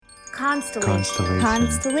Constellation.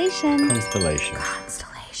 Constellation. Constellation.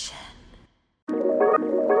 Constellation.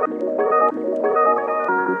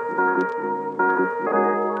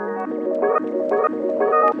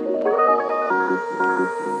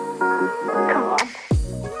 Come on.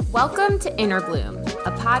 Welcome to Inner Bloom,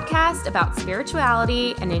 a podcast about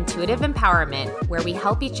spirituality and intuitive empowerment where we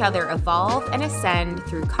help each other evolve and ascend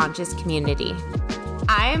through conscious community.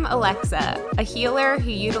 I'm Alexa, a healer who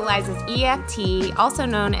utilizes EFT, also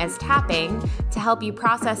known as tapping, to help you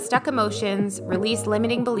process stuck emotions, release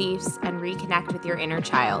limiting beliefs, and reconnect with your inner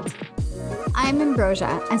child. I'm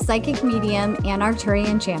Ambrosia, a psychic medium and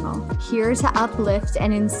Arcturian channel, here to uplift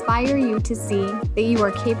and inspire you to see that you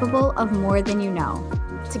are capable of more than you know.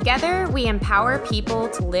 Together, we empower people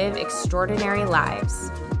to live extraordinary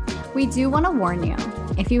lives. We do want to warn you,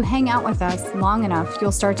 if you hang out with us long enough,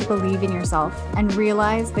 you'll start to believe in yourself and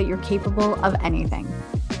realize that you're capable of anything.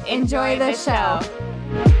 Enjoy the show.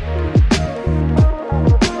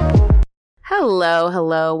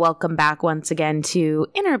 Hello. Welcome back once again to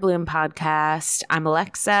Inner Bloom Podcast. I'm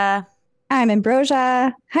Alexa. I'm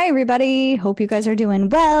Ambrosia. Hi, everybody. Hope you guys are doing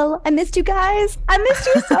well. I missed you guys. I missed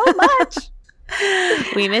you so much.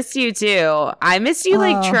 We missed you too. I missed you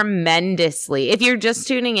tremendously. If you're just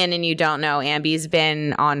tuning in and you don't know, Amby's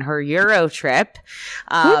been on her Eurotrip.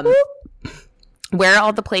 Where are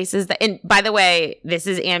all the places that, and by the way, this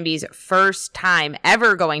is Amby's first time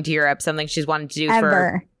ever going to Europe, something she's wanted to do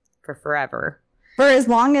for forever. For as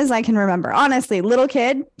long as I can remember. Honestly, little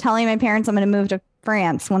kid telling my parents I'm going to move to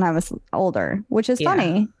France when I was older, which is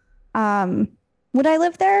funny. Would I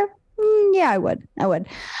live there? Yeah, I would. You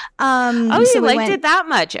liked it that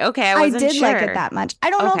much? Okay, I did like it that much. I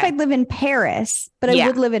don't know if I'd live in Paris, but I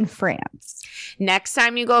would live in France. Next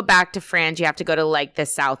time you go back to France, you have to go to like the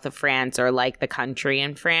south of France or like the country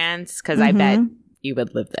in France, because I bet you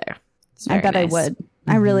would live there. I bet nice. I would.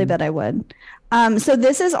 I really bet I would. So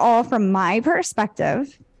this is all from my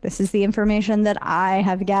perspective. This is the information that I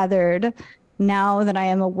have gathered now that I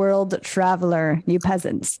am a world traveler, you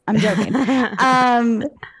peasants. I'm joking.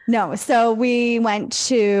 No, so we went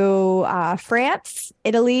to France,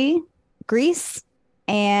 Italy, Greece,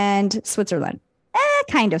 and Switzerland.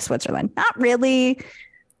 Kind of Switzerland. Not really,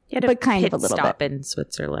 but kind of a little bit. Pit stop in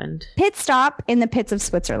Switzerland. Pit stop in the pits of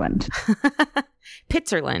Switzerland.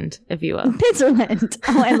 Pitzerland, if you will. Pitzerland.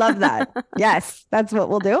 Oh, I love that. Yes, that's what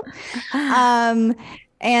we'll do.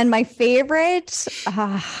 And my favorite,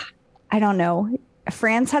 I don't know.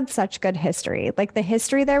 France had such good history. Like the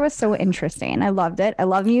history there was so interesting. I loved it. I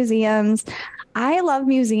love museums. I love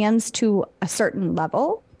museums to a certain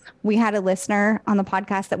level. We had a listener on the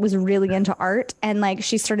podcast that was really into art, and like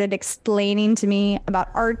she started explaining to me about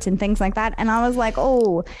art and things like that. And I was like,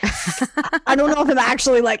 oh, I don't know if I'm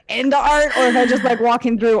actually like into art or if I just like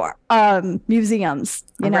walking through museums,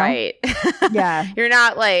 you know? Right. Yeah. You're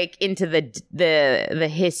not like into the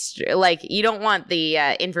history. Like you don't want the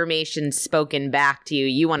information spoken back to you.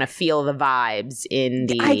 You want to feel the vibes in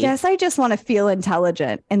the. I guess I just want to feel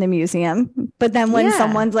intelligent in the museum. But then when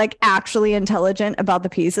someone's like actually intelligent about the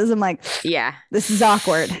pieces, I'm like, yeah, this is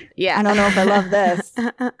awkward. Yeah. I don't know if I love this.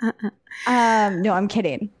 No, I'm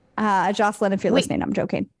kidding. Jocelyn, if you're listening, I'm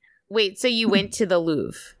joking. Wait, so you went to the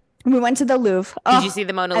Louvre? We went to the Louvre. Did you see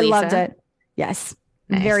the Mona Lisa? I loved it. Yes.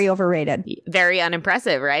 Nice. Very overrated. Very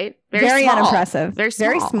unimpressive, right? Very small. Unimpressive.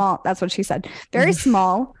 Very small. That's what she said. Very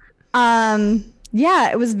small.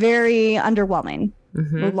 Yeah, it was very underwhelming.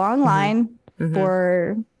 A long line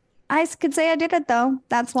for... I could say I did it though.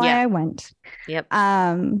 That's why I went. Yep.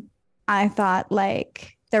 I thought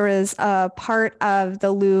like there was a part of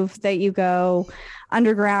the Louvre that you go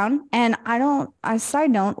underground, and a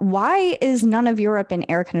side note, why is none of Europe in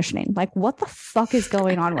air conditioning? Like what the fuck is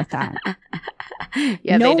going on with that?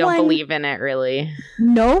 They don't believe in it really.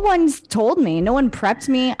 No one's told me. No one prepped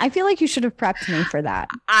me. I feel like you should have prepped me for that.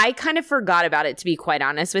 I kind of forgot about it, to be quite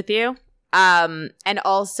honest with you. And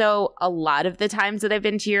also a lot of the times that I've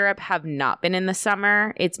been to Europe have not been in the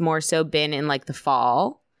summer. It's more so been in like the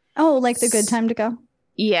fall. Oh, like the good time to go?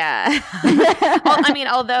 Yeah. I mean,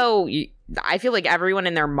 although I feel like everyone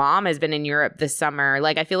and their mom has been in Europe this summer.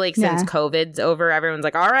 Like I feel like since COVID's over, everyone's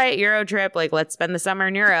like, all right, Eurotrip, like let's spend the summer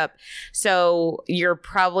in Europe. So you're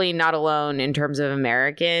probably not alone in terms of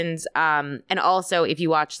Americans. And also if you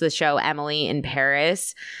watch the show Emily in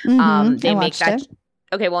Paris, they make that...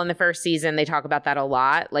 Okay, well, in the first season, they talk about that a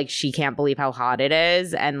lot. Like, she can't believe how hot it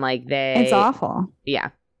is. And, like, It's awful. Yeah.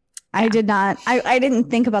 I did not. I didn't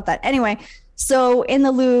think about that. Anyway, So in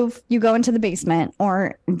the Louvre, you go into the basement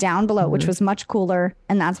or down below, which was much cooler.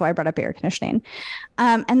 And that's why I brought up air conditioning.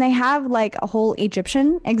 And they have like a whole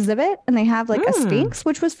Egyptian exhibit and they have like a Sphinx,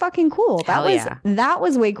 which was fucking cool. That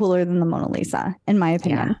was way cooler than the Mona Lisa, in my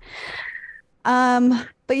opinion.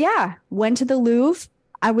 But yeah, went to the Louvre.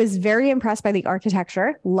 I was very impressed by the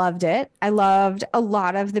architecture. Loved it. I loved a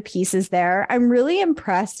lot of the pieces there. I'm really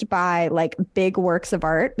impressed by like big works of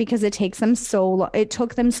art because it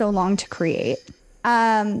took them so long to create.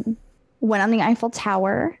 Went on the Eiffel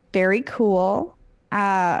Tower. Very cool.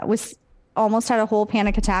 Was almost had a whole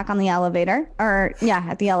panic attack on the elevator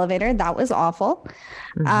at the elevator. That was awful.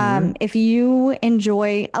 If you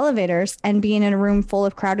enjoy elevators and being in a room full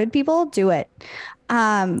of crowded people, do it.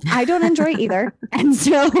 I don't enjoy either. And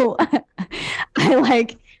so I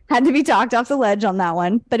like had to be talked off the ledge on that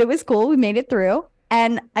one, but it was cool. We made it through.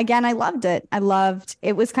 And again, I loved it.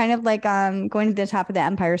 It was kind of like going to the top of the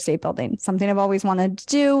Empire State Building, something I've always wanted to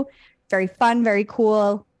do. Very fun, very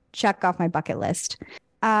cool. Check off my bucket list.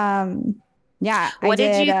 What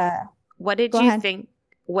did you think?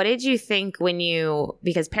 What did you think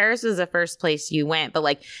because Paris was the first place you went, but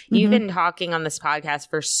like you've been talking on this podcast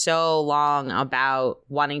for so long about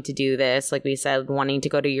wanting to do this, like we said, wanting to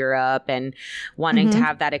go to Europe and wanting to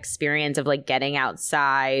have that experience of like getting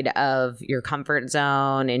outside of your comfort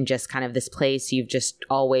zone and just kind of this place you've just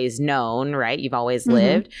always known, right? You've always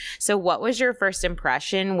lived. So what was your first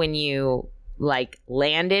impression when you like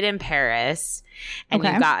landed in Paris and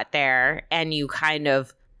you got there and you kind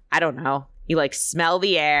of, I don't know, you like smell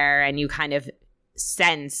the air and you kind of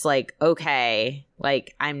sense like, okay,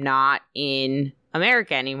 like I'm not in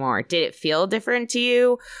America anymore. Did it feel different to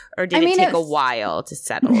you or did it take a while to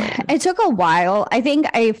settle in? It took a while. I think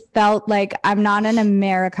I felt like I'm not in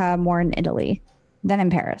America, more in Italy than in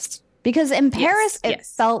Paris. Because in Paris, it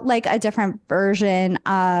felt like a different version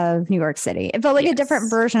of New York City. It felt like a different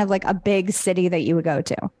version of like a big city that you would go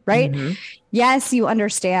to, right? Yes, you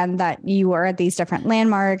understand that you are at these different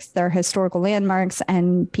landmarks. They're historical landmarks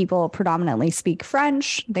and people predominantly speak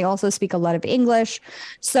French. They also speak a lot of English.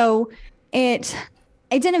 So it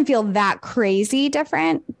didn't feel that crazy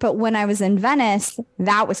different. But when I was in Venice,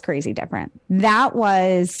 that was crazy different. That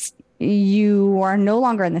was... you are no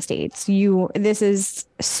longer in the States. This is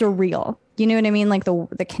surreal. You know what I mean? Like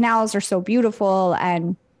the canals are so beautiful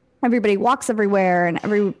and everybody walks everywhere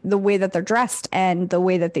and the way that they're dressed and the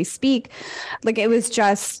way that they speak, like it was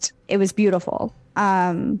beautiful.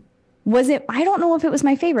 I don't know if it was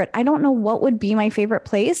my favorite. I don't know what would be my favorite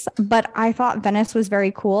place, but I thought Venice was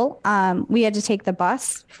very cool. We had to take the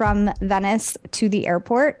bus from Venice to the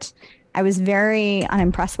airport. I was very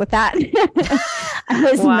unimpressed with that.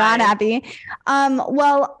 I was not happy.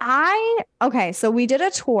 So we did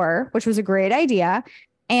a tour, which was a great idea.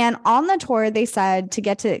 And on the tour, they said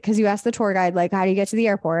because you asked the tour guide, like, how do you get to the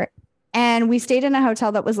airport? And we stayed in a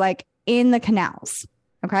hotel that was like in the canals.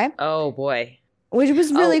 Okay. Oh boy. Which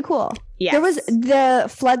was really cool. Yes. There was the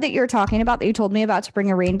flood that you're talking about that you told me about to bring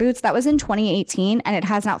your rain boots. That was in 2018 and it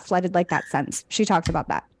has not flooded like that since. She talked about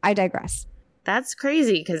that. I digress. That's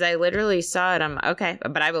crazy because I literally saw it. I'm okay,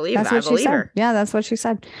 but I believe her. Yeah, that's what she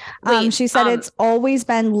said. Wait, she said it's always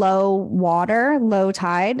been low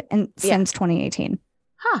tide, and since 2018.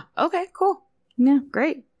 Huh. Okay. Cool. Yeah.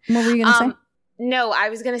 Great. What were you gonna say? No, I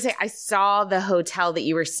was gonna say I saw the hotel that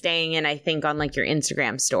you were staying in. I think on like your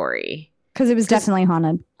Instagram story because it was definitely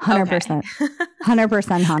haunted. 100%.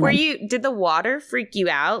 100% haunted. Did the water freak you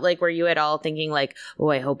out? Like, were you at all thinking like, oh,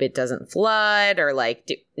 I hope it doesn't flood or like,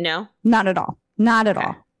 no? Not at all. Not at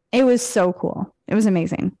all. It was so cool. It was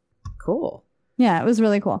amazing. Cool. Yeah, it was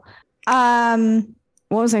really cool. What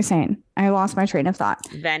was I saying? I lost my train of thought.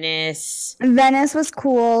 Venice was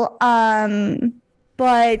cool.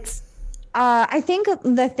 But I think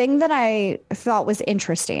the thing that I thought was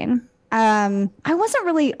interesting, I wasn't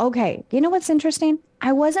really, okay, you know what's interesting?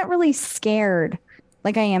 I wasn't really scared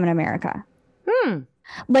like I am in America.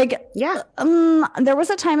 Like, yeah. There was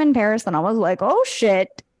a time in Paris that I was like, oh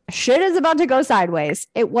shit is about to go sideways.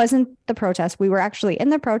 It wasn't the protest. We were actually in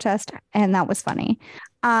the protest and that was funny.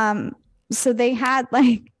 So they had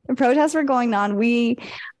like, the protests were going on. We,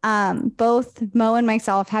 both Mo and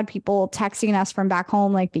myself had people texting us from back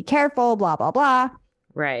home, like, be careful, blah, blah, blah.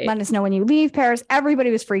 Right. Let us know when you leave Paris.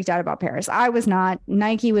 Everybody was freaked out about Paris. I was not.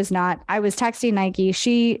 Nike was not. I was texting Nike.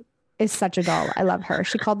 She is such a doll. I love her.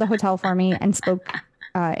 She called the hotel for me and spoke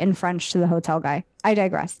in French to the hotel guy. I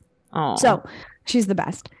digress. Oh. So she's the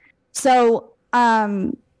best. So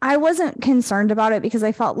I wasn't concerned about it because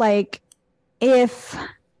I felt like if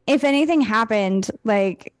anything happened,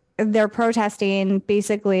 like they're protesting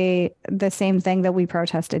basically the same thing that we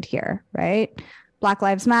protested here, right? Black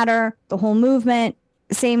Lives Matter, the whole movement,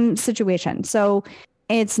 same situation. So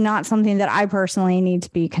it's not something that I personally need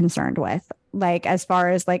to be concerned with. Like, as far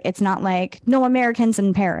as like, it's not like no Americans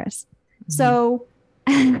in Paris. Mm-hmm. So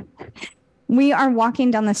we are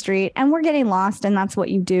walking down the street and we're getting lost. And that's what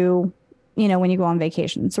you do, you know, when you go on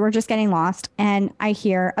vacation. So we're just getting lost. And I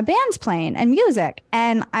hear a band's playing and music.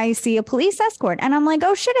 And I see a police escort. And I'm like,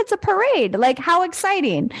 oh, shit, it's a parade. Like, how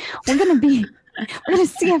exciting. We're going to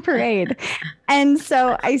see a parade. And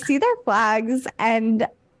so I see their flags and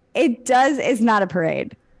is not a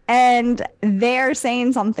parade. And they're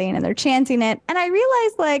saying something and they're chanting it. And I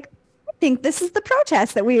realized, like, I think this is the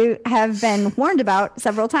protest that we have been warned about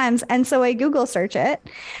several times. And so I Google search it.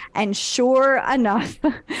 And sure enough,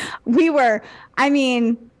 it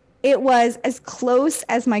was as close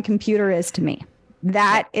as my computer is to me.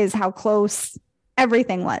 That is how close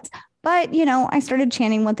everything was. But, you know, I started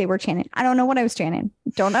chanting what they were chanting. I don't know what I was chanting.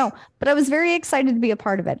 Don't know. But I was very excited to be a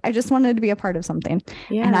part of it. I just wanted to be a part of something.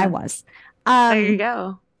 Yeah. And I was. There you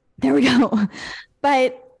go. There we go.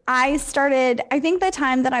 But I think the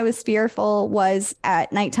time that I was fearful was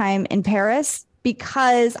at nighttime in Paris,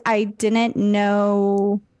 because I didn't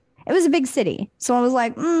know. It was a big city. So I was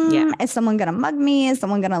like, is someone going to mug me? Is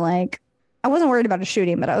someone going to I wasn't worried about a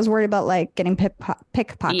shooting, but I was worried about getting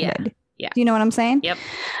pickpocketed. Yeah. Do you know what I'm saying? Yep.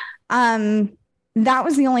 That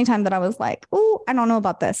was the only time that I was like, oh, I don't know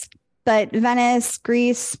about this. But Venice,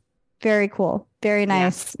 Greece, very cool. Very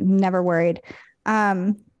nice. Yeah. Never worried.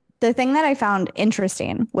 The thing that I found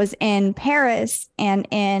interesting was in Paris and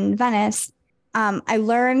in Venice, I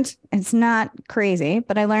learned, it's not crazy,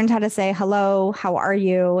 but I learned how to say hello, how are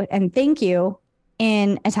you, and thank you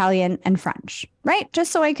in Italian and French, right?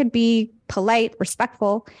 Just so I could be polite,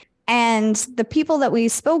 respectful. And the people that we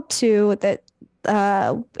spoke to that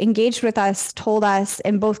engaged with us told us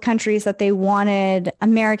in both countries that they wanted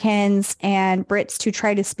Americans and Brits to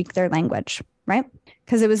try to speak their language, right?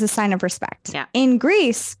 Because it was a sign of respect. Yeah. In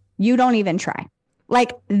Greece, you don't even try.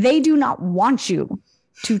 Like, they do not want you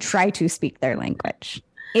to try to speak their language.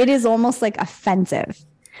 It is almost like offensive.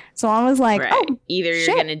 So I was like, right. Oh, either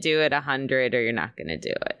you're going to do it 100 or you're not going to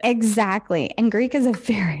do it. Exactly. And Greek is a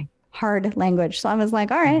very hard language. So I was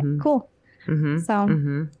like, all right, cool. Mm-hmm.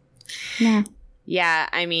 So, yeah. Yeah,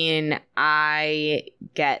 I mean, I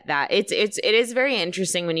get that. It is very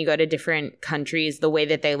interesting when you go to different countries, the way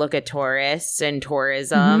that they look at tourists and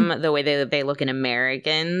tourism, the way that they look at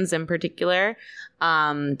Americans in particular,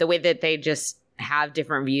 the way that they just have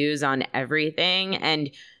different views on everything. And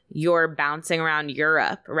you're bouncing around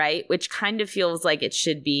Europe, right? Which kind of feels like it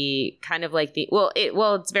should be kind of like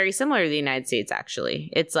it's very similar to the United States, actually.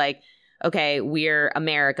 It's like, okay, we're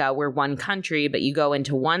America, we're one country, but you go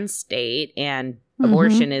into one state and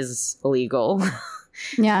abortion is illegal.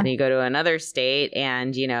 Yeah. And you go to another state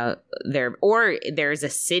and, you know, there's a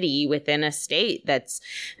city within a state that's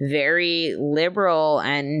very liberal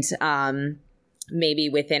and maybe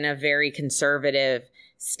within a very conservative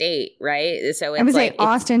state, right? So it's I would say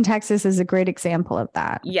Austin, Texas is a great example of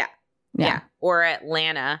that. Yeah. Or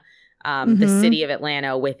Atlanta. The city of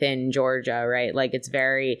Atlanta within Georgia, right? Like, it's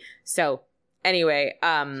very, so anyway,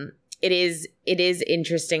 it is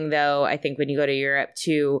interesting though, I think, when you go to Europe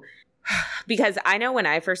too, because I know when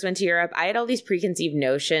I first went to Europe, I had all these preconceived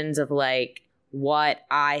notions of like what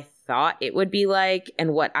I thought it would be like and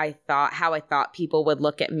how I thought people would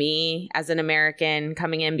look at me as an American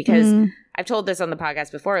coming in, because I've told this on the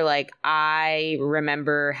podcast before, like, I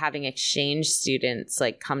remember having exchange students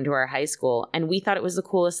like come to our high school and we thought it was the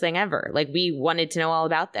coolest thing ever. Like, we wanted to know all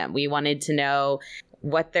about them. We wanted to know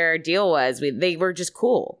what their deal was. They were just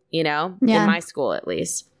cool, you know, in my school at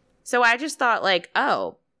least. So I just thought like,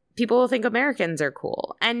 oh, people will think Americans are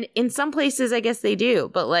cool. And in some places, I guess they do.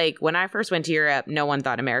 But like, when I first went to Europe, no one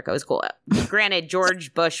thought America was cool. Granted,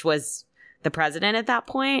 George Bush was the president at that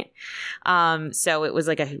point. So it was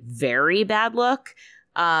like a very bad look.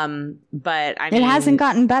 But I mean, it hasn't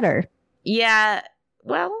gotten better. Yeah.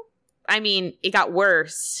 Well, I mean, it got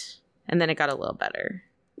worse and then it got a little better.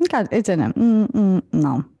 It didn't.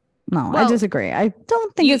 No, well, I disagree. I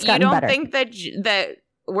don't think it's gotten better. You don't think that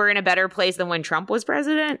we're in a better place than when Trump was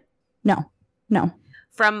president? No.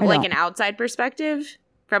 From like an outside perspective?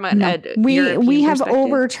 From a we have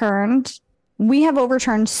overturned. We have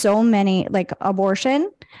overturned so many, like,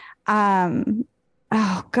 abortion.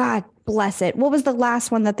 Oh, God bless it. What was the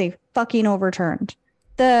last one that they fucking overturned?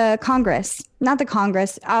 The Congress. Not the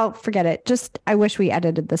Congress. I'll forget it. Just, I wish we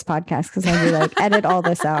edited this podcast because I'd be like, edit all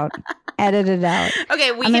this out. Edit it out.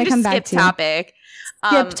 Okay, we can just skip topic.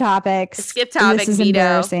 Skip topics. Skip topic, This is veto.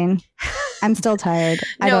 embarrassing. I'm still tired.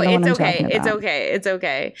 I No, don't know it's what I'm okay. talking about. It's okay. It's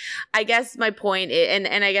okay. I guess my point is,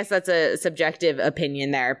 and I guess that's a subjective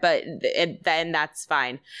opinion there, but then that's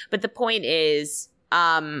fine. But the point is,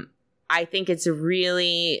 I think it's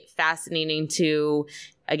really fascinating to,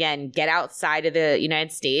 again, get outside of the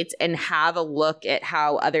United States and have a look at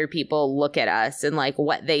how other people look at us and like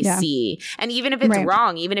what they see. And even if it's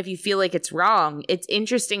wrong, even if you feel like it's wrong, it's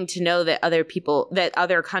interesting to know that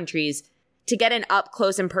other countries, to get an up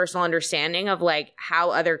close and personal understanding of like how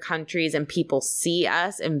other countries and people see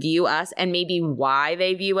us and view us and maybe why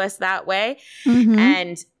they view us that way. Mm-hmm.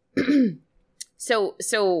 And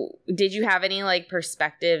so did you have any like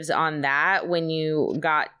perspectives on that when you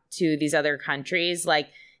got to these other countries? Like,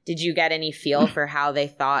 did you get any feel for how they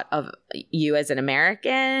thought of you as an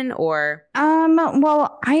American or?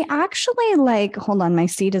 Well, I actually hold on, my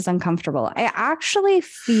seat is uncomfortable. I actually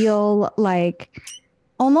feel like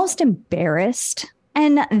almost embarrassed.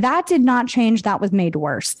 And that did not change. That was made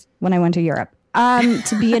worse when I went to Europe,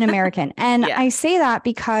 to be an American. And I say that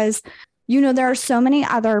because, there are so many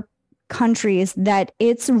other countries that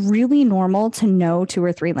it's really normal to know 2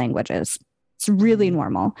 or 3 languages. It's really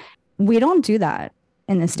normal. We don't do that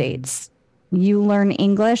in the States. You learn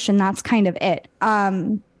English and that's kind of it.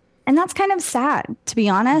 And that's kind of sad, to be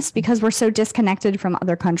honest, because we're so disconnected from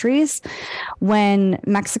other countries. When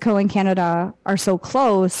Mexico and Canada are so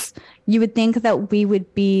close, you would think that we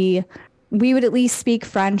would at least speak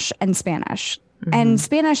French and Spanish. Mm-hmm. And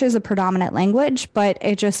Spanish is a predominant language, but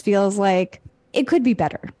it just feels like it could be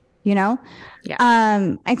better, Yeah.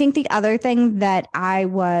 I think the other thing that I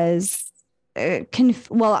was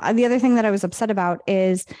the other thing that I was upset about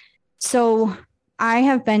is, so I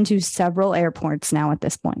have been to several airports now at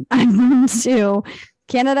this point. I've been to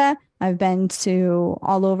Canada. I've been to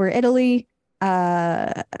all over Italy,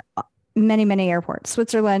 many, many airports,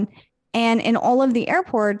 Switzerland. And in all of the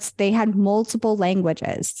airports, they had multiple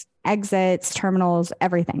languages, exits, terminals,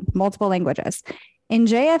 everything, multiple languages. In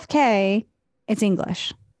JFK, it's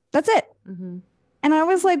English. That's it. Mm-hmm. And I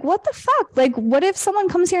was like, what the fuck? Like, what if someone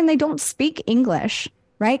comes here and they don't speak English,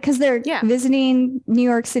 right? Because they're visiting New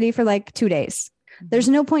York City for like 2 days. There's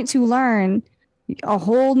no point to learn a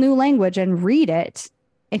whole new language and read it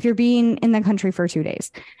if you're being in the country for 2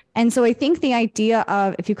 days. And so I think the idea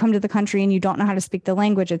of if you come to the country and you don't know how to speak the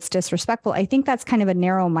language, it's disrespectful. I think that's kind of a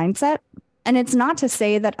narrow mindset. And it's not to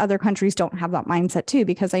say that other countries don't have that mindset too,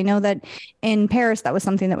 because I know that in Paris, that was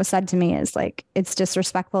something that was said to me is like, it's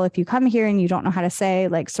disrespectful if you come here and you don't know how to say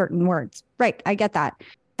like certain words. Right. I get that.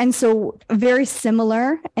 And so very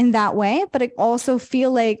similar in that way, but I also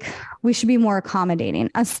feel like we should be more accommodating,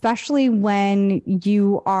 especially when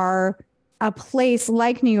you are a place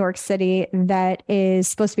like New York City that is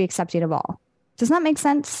supposed to be accepting of all. Does that make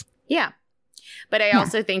sense? Yeah. But I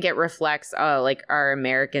also think it reflects like our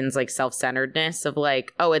Americans like self-centeredness of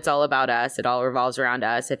like, oh, it's all about us. It all revolves around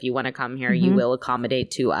us. If you want to come here, you will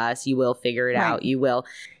accommodate to us. You will figure it out. You will.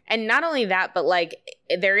 And not only that, but like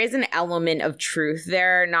there is an element of truth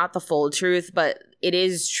there, not the full truth, but it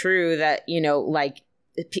is true that, like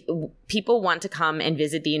people want to come and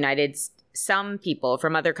visit the United States. Some people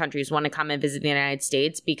from other countries want to come and visit the United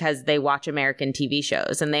States because they watch American TV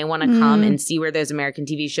shows and they want to come and see where those American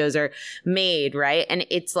TV shows are made, right? And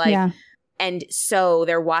it's like, and so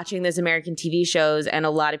they're watching those American TV shows, and a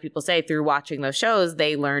lot of people say through watching those shows,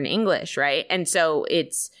 they learn English, right? And so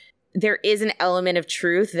there is an element of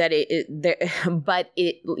truth that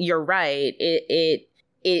you're right.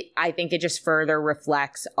 I think it just further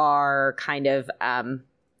reflects our kind of,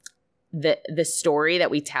 the story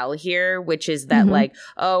that we tell here, which is that like,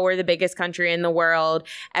 oh, we're the biggest country in the world.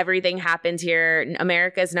 Everything happens here.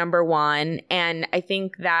 America's number one. And I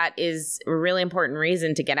think that is a really important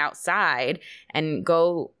reason to get outside and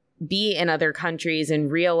go be in other countries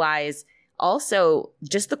and realize also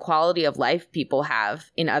just the quality of life people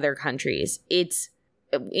have in other countries. It's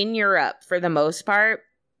in Europe for the most part.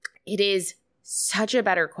 It is such a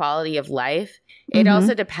better quality of life. It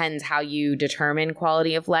also depends how you determine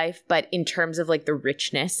quality of life. But in terms of like the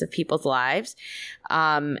richness of people's lives,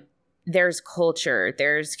 there's culture,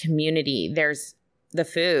 there's community, there's the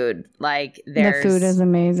food. Like the food is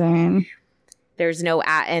amazing. There's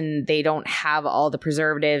and they don't have all the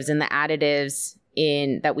preservatives and the additives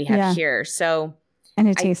that we have here. So, and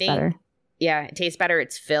it tastes better. Yeah, it tastes better.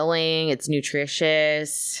 It's filling. It's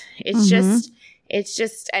nutritious. It's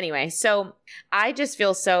just anyway. So I just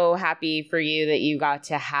feel so happy for you that you got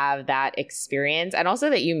to have that experience, and also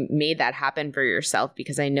that you made that happen for yourself,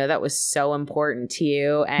 because I know that was so important to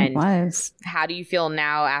you. And it was. How do you feel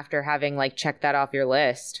now after having like checked that off your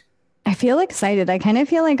list? I feel excited. I kind of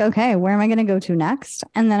feel like, okay, where am I going to go to next?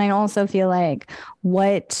 And then I also feel like,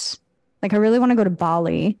 what Like I really want to go to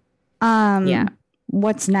Bali.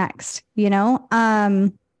 What's next? You know?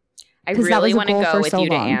 I really want to go with you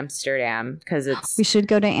to Amsterdam because we should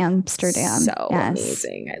go to Amsterdam. So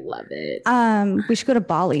amazing. I love it. We should go to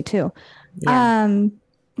Bali too. Yeah.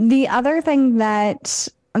 The other thing that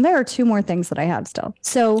there are two more things that I have still.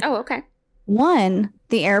 So okay. One,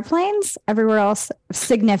 the airplanes everywhere else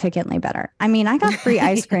significantly better. I mean, I got free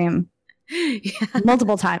ice cream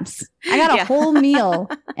multiple times. I got a whole meal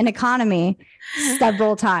in economy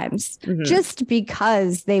several times just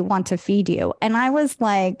because they want to feed you. And I was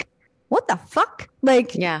like, what the fuck?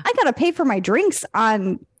 Like, I got to pay for my drinks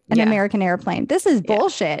on an American airplane. This is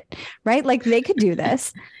bullshit, right? Like they could do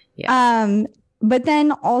this. But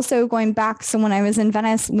then also going back. So when I was in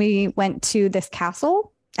Venice, we went to this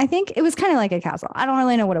castle. I think it was kind of like a castle. I don't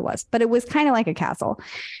really know what it was, but it was kind of like a castle,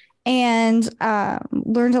 and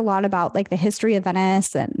learned a lot about like the history of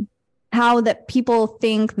Venice and how that people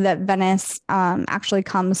think that Venice actually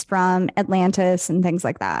comes from Atlantis and things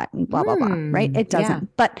like that and blah, blah, blah, right? It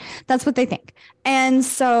doesn't, but that's what they think. And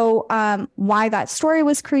so why that story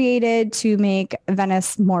was created to make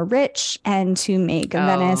Venice more rich and to make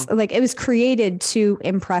Venice, like it was created to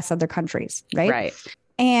impress other countries, right? Right.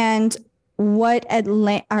 And what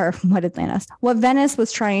Venice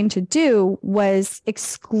was trying to do was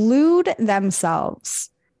exclude themselves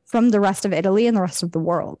from the rest of Italy and the rest of the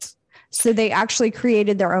world. So they actually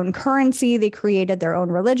created their own currency. They created their own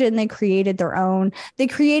religion. They created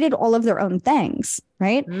all of their own things.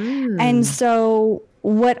 Right. And so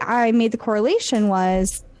what I made the correlation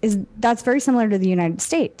is that's very similar to the United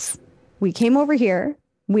States. We came over here.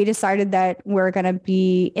 We decided that we're going to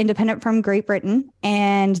be independent from Great Britain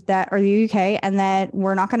or the UK, and that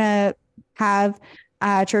we're not going to have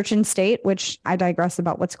church and state, which I digress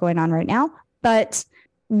about what's going on right now. But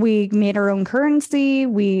we made our own currency.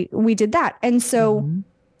 We did that. And so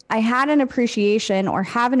I had an appreciation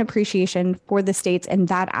for the States in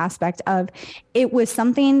that aspect of it was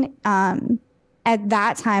something at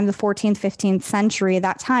that time, the 14th, 15th century,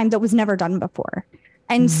 that time that was never done before.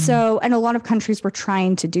 And so, and a lot of countries were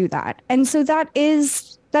trying to do that. And so that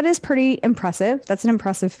is pretty impressive. That's an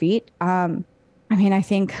impressive feat. I mean, I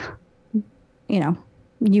think,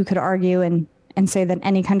 you could argue and say that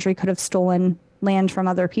any country could have stolen land from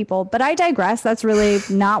other people, but I digress. That's really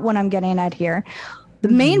not what I'm getting at here. The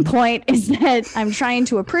main point is that I'm trying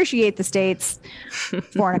to appreciate the States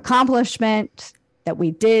for an accomplishment that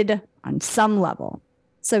we did on some level.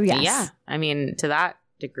 So yes. Yeah. I mean, to that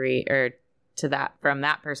degree, or from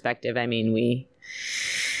that perspective, I mean, we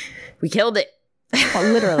killed it.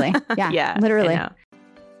 Well, literally. Yeah. Literally.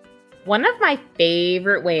 One of my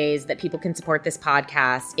favorite ways that people can support this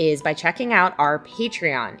podcast is by checking out our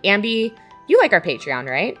Patreon. Amby, you like our Patreon,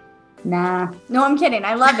 right? Nah. No, I'm kidding.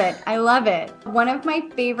 I love it. I love it. One of my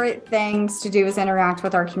favorite things to do is interact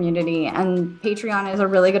with our community, and Patreon is a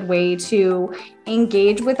really good way to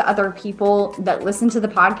engage with other people that listen to the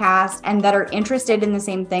podcast and that are interested in the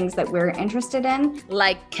same things that we're interested in.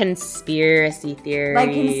 Like conspiracy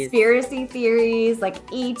theories. Like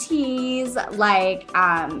ETs, like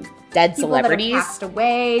dead celebrities. That have passed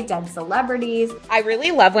away, dead celebrities. I really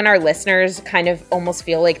love when our listeners kind of almost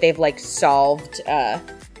feel like they've like solved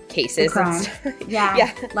cases and stuff.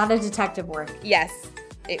 Yeah. A lot of detective work. Yes.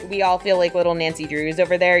 We all feel like little Nancy Drews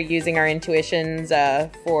over there using our intuitions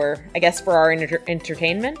for our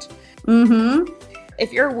entertainment.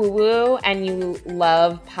 If you're woo-woo and you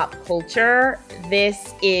love pop culture,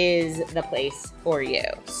 this is the place for you.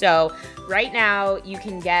 So right now you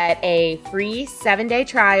can get a free 7-day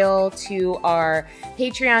trial to our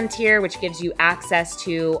Patreon tier, which gives you access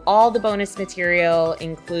to all the bonus material,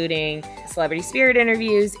 including celebrity spirit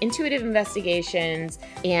interviews, intuitive investigations,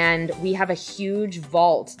 and we have a huge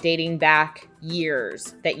vault dating back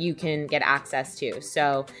years that you can get access to.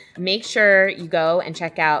 So make sure you go and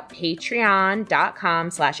check out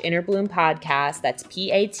patreon.com/innerbloom-podcast. That's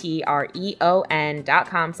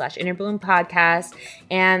patreon.com/innerbloom-podcast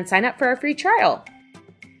and sign up for our free trial.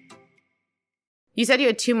 You said you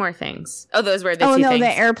had two more things. Oh, those were the two things. Oh, no,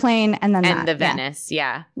 the airplane and then the Venice,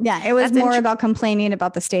 yeah. Yeah, it was more about complaining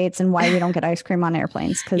about the States and why we don't get ice cream on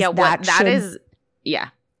airplanes. That is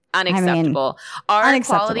unacceptable. Our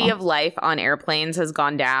quality of life on airplanes has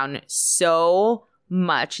gone down so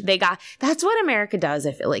much. That's what America does,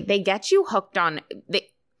 I feel like. They get you hooked on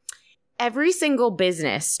every single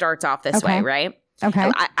business starts off this way, right?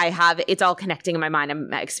 Okay. It's all connecting in my mind.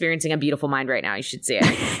 I'm experiencing a beautiful mind right now. You should see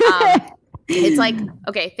it. It's like,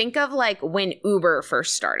 okay, think of like when Uber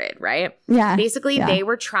first started, right? Yeah. Basically, they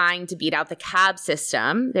were trying to beat out the cab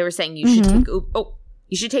system. They were saying you should take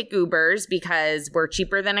you should take Ubers because we're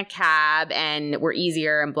cheaper than a cab and we're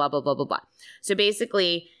easier and blah, blah, blah, blah, blah. So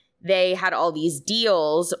basically they had all these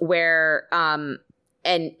deals where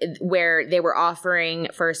they were offering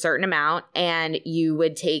for a certain amount and you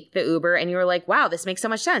would take the Uber and you were like, wow, this makes so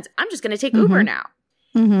much sense. I'm just going to take Uber now.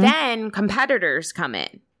 Then competitors come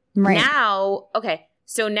in. Right. Now, okay.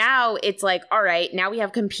 So now it's like, all right, now we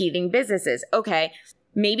have competing businesses. Okay.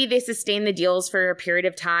 Maybe they sustain the deals for a period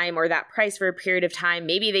of time or that price for a period of time.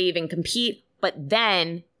 Maybe they even compete. But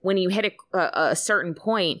then when you hit a certain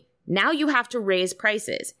point, now you have to raise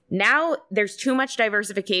prices. Now there's too much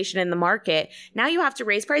diversification in the market. Now you have to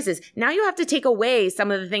raise prices. Now you have to take away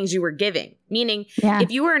some of the things you were giving. Meaning,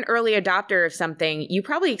 if you were an early adopter of something, you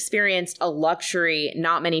probably experienced a luxury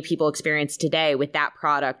not many people experience today with that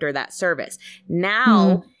product or that service.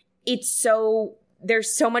 Now it's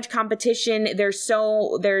there's so much competition. There's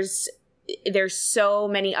so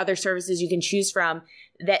many other services you can choose from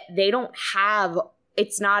that they don't have.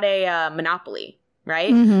 It's not a monopoly.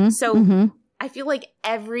 Right? So I feel like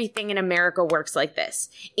everything in America works like this.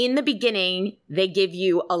 In the beginning, they give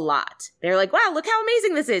you a lot. They're like, wow, look how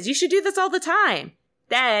amazing this is. You should do this all the time.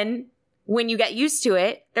 Then when you get used to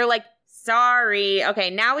it, they're like, sorry.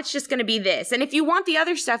 Okay, now it's just going to be this. And if you want the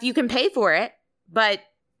other stuff, you can pay for it. But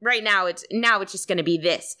right now it's just going to be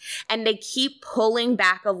this. And they keep pulling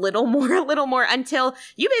back a little more until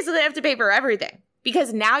you basically have to pay for everything.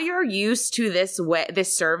 Because now you're used to this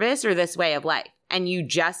service or this way of life. And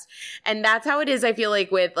that's how it is. I feel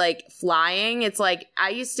like with like flying, it's like, I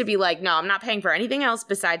used to be like, no, I'm not paying for anything else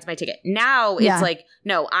besides my ticket. Now it's like,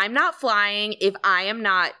 no, I'm not flying if I am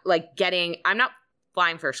not I'm not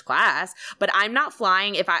flying first class, but I'm not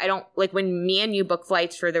flying if I don't, like when me and you book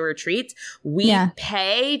flights for the retreats, we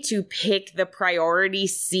pay to pick the priority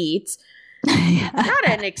seats. Not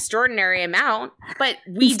an extraordinary amount, but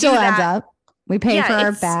we still do that. Adds up. We pay for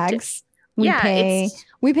our bags.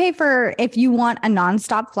 We pay for, if you want a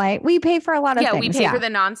nonstop flight, we pay for a lot of things. We pay for the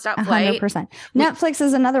nonstop flight. 100%. Netflix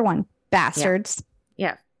is another one. Bastards.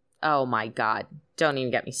 Yeah. Oh my God. Don't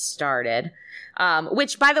even get me started.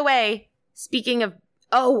 Which, by the way, speaking of,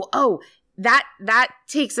 that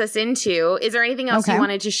takes us into, is there anything else you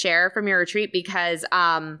wanted to share from your retreat? Because,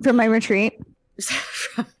 from my retreat?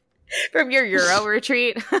 From your Euro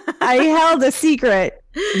retreat? I held a secret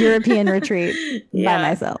European retreat by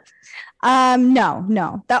myself. No.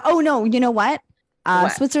 No, you know what?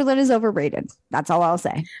 Switzerland is overrated. That's all I'll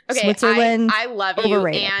say. Okay, Switzerland, I love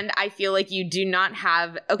overrated. You, and I feel like you do not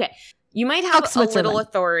have. Okay, you might have a little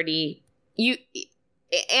authority.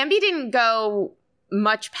 Amby didn't go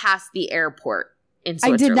much past the airport in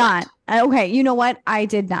Switzerland. I did not. Okay, you know what? I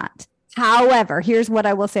did not. However, here's what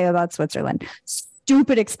I will say about Switzerland: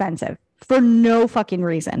 stupid expensive for no fucking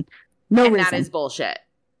reason. No reason. That is bullshit.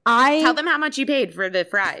 Tell them how much you paid for the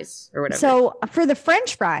fries or whatever. So for the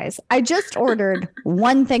French fries, I just ordered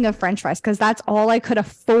one thing of French fries because that's all I could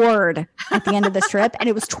afford at the end of this trip. And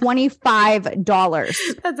it was $25.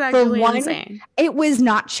 That's actually insane. It was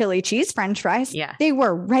not chili cheese French fries. Yeah. They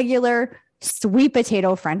were regular sweet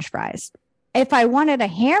potato French fries. If I wanted a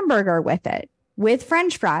hamburger with it, with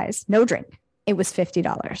French fries, no drink, it was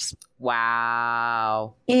 $50.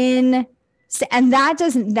 Wow. And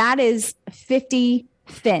that is 50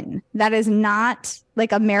 thin. That is not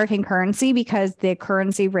like American currency because the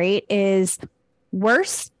currency rate is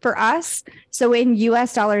worse for us. So in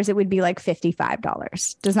US dollars, it would be like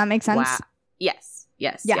 $55. Does that make sense? Wow.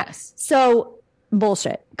 Yes. So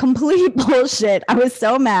bullshit, complete bullshit. I was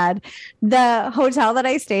so mad. The hotel that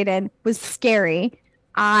I stayed in was scary.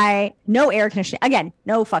 No air conditioning. Again,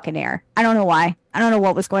 no fucking air. I don't know why. I don't know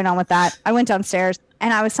what was going on with that. I went downstairs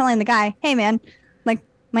and I was telling the guy, hey man, like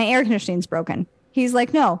my air conditioning's broken. He's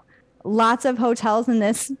like, no, lots of hotels in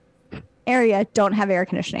this area don't have air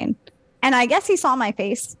conditioning. And I guess he saw my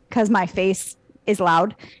face because my face is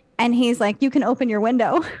loud. And he's like, you can open your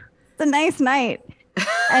window. It's a nice night.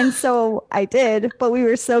 And so I did. But we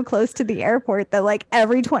were so close to the airport that like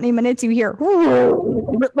every 20 minutes you hear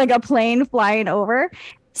like a plane flying over.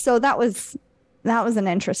 So that was an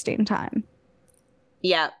interesting time.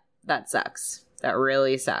 Yeah, that sucks. That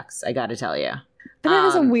really sucks. I got to tell you. But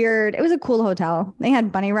it was a cool hotel. They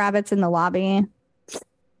had bunny rabbits in the lobby.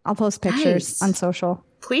 I'll post pictures on social.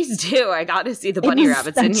 Please do. I got to see the bunny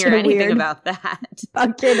rabbits and hear anything about that.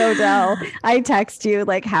 Fucking hotel. I text you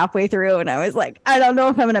like halfway through and I was like, I don't know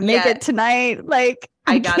if I'm going to make it tonight. Like,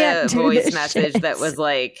 I got a voice message that was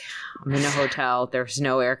like, I'm in a hotel. There's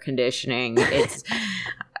no air conditioning. It's...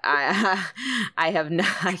 I have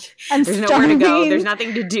not. There's nowhere to go. There's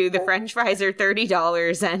nothing to do. The French fries are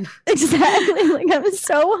 $30, and exactly. Like I'm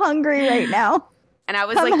so hungry right now. And I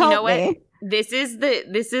was like, you know what? This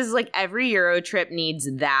is like every Eurotrip needs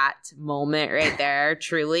that moment right there,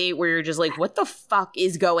 truly, where you're just like, what the fuck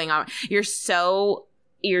is going on? You're so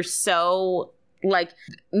like,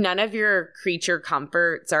 none of your creature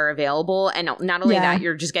comforts are available. And not only that,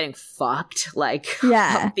 you're just getting fucked, like,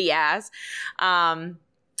 up the ass.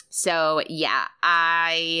 So yeah,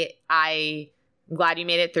 I'm glad you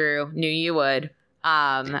made it through. Knew you would.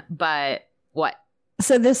 But what?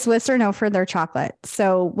 So the Swiss are known for their chocolate.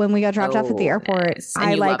 So when we got dropped off at the airport, nice.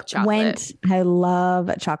 I love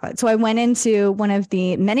chocolate. So I went into one of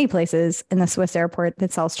the many places in the Swiss airport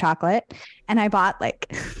that sells chocolate, and I bought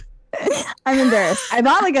like, I'm embarrassed. I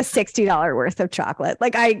bought like a $60 worth of chocolate.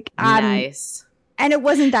 Like nice. And it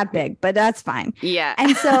wasn't that big, but that's fine. Yeah.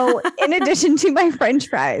 And so in addition to my French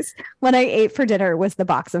fries, what I ate for dinner was the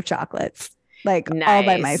box of chocolates, like all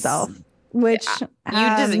by myself. Which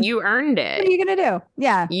you earned it. What are you gonna do?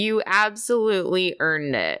 Yeah, you absolutely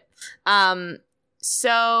earned it.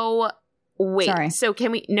 So wait. Sorry. So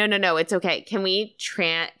can we? No. It's okay. Can we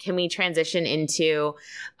transition into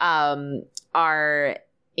our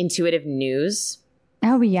intuitive news?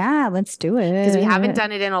 Oh yeah, let's do it. Because we haven't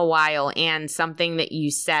done it in a while, and something that you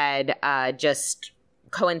said just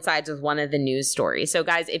coincides with one of the news stories. So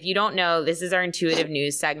guys, if you don't know, this is our intuitive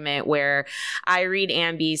news segment where I read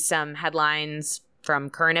Amby some headlines from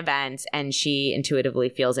current events and she intuitively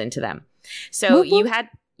feels into them. So you had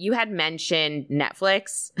mentioned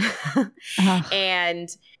Netflix and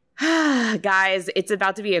guys, it's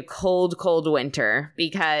about to be a cold winter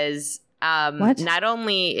because not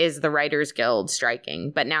only is the Writers Guild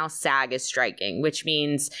striking, but now SAG is striking, which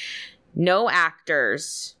means no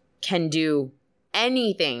actors can do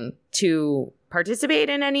anything to participate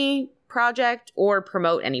in any project or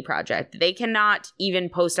promote any project. They cannot even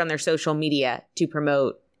post on their social media to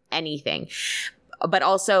promote anything. But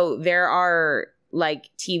also there are like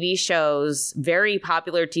TV shows, very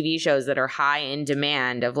popular TV shows that are high in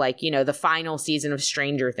demand of like, the final season of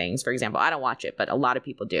Stranger Things, for example. I don't watch it, but a lot of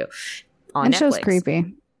people do on Netflix. That show's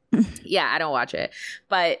creepy. Yeah, I don't watch it.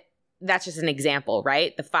 But that's just an example,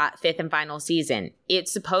 right? The fifth and final season.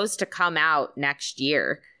 It's supposed to come out next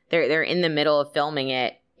year. They're in the middle of filming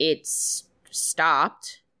it. It's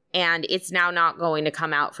stopped, and it's now not going to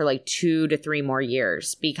come out for like 2 to 3 more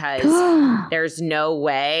years because there's no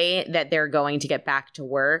way that they're going to get back to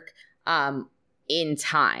work in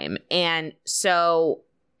time. And so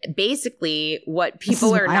basically what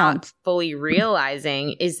people are not fully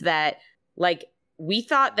realizing is that like we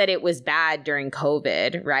thought that it was bad during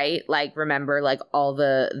COVID, right? Like, remember, like all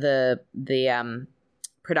the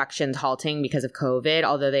productions halting because of COVID,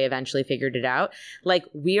 although they eventually figured it out. Like,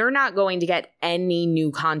 we are not going to get any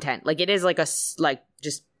new content. Like, it is like just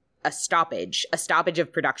a stoppage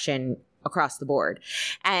of production across the board.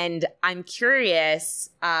 And I'm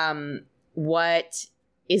curious what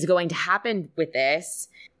is going to happen with this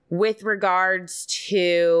with regards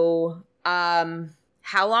to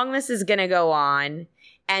how long this is going to go on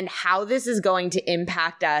and how this is going to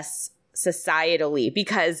impact us societally,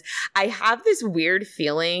 because I have this weird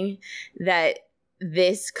feeling that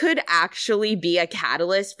this could actually be a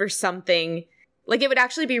catalyst for something. Like, it would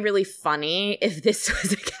actually be really funny if this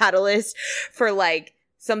was a catalyst for like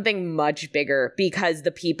something much bigger, because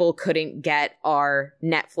the people couldn't get our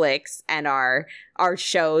Netflix and our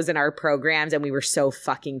shows and our programs, and we were so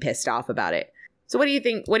fucking pissed off about it. So what do you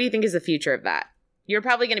think is the future of that? You're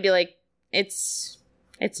probably going to be like, it's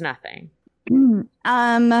nothing.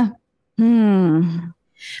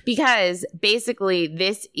 Because basically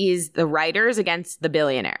this is the writers against the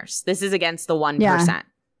billionaires. This is against the 1%.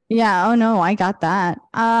 Yeah. Oh no, I got that.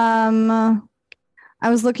 I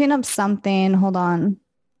was looking up something. Hold on.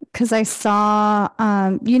 Because I saw,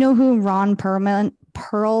 you know who Ron Perlman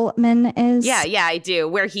is? Yeah, I do.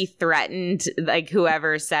 Where he threatened, like,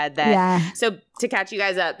 whoever said that. Yeah. So to catch you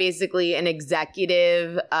guys up, basically an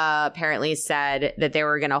executive apparently said that they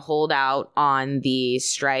were going to hold out on the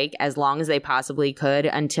strike as long as they possibly could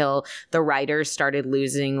until the writers started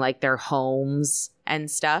losing, like, their homes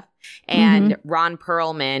and stuff. And Ron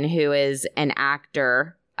Perlman, who is an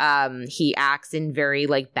actor, he acts in very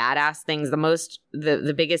like badass things.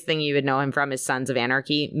 The biggest thing you would know him from is Sons of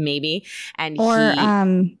Anarchy, maybe. And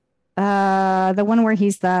the one where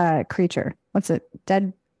he's the creature. What's it?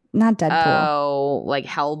 Not Deadpool. Oh, like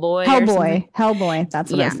Hellboy. Hellboy.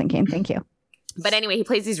 That's what I was thinking. Thank you. But anyway, he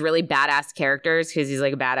plays these really badass characters because he's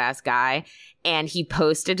like a badass guy. And he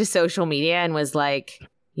posted to social media and was like,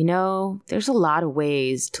 there's a lot of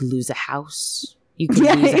ways to lose a house. You could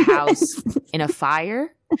lose a house in a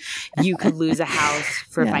fire. You could lose a house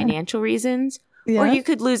for financial reasons, Or you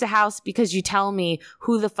could lose a house because you tell me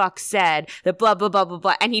who the fuck said that blah, blah, blah, blah,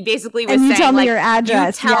 blah. And he basically was saying, you tell me your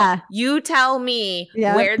address. You tell me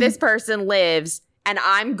where this person lives, and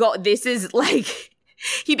this is like...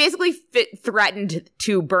 He basically threatened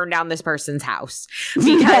to burn down this person's house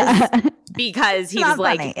because he was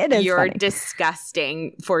like, you're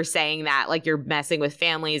disgusting for saying that. Like, you're messing with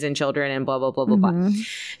families and children and blah, blah, blah, blah, blah.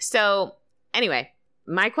 So anyway,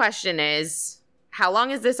 my question is, how long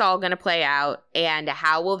is this all going to play out? And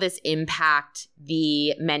how will this impact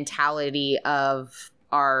the mentality of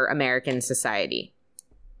our American society?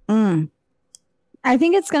 I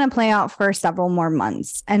think it's going to play out for several more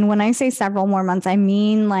months. And when I say several more months, I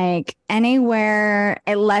mean like anywhere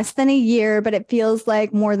at less than a year, but it feels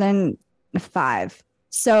like more than 5.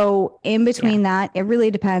 So in between that, it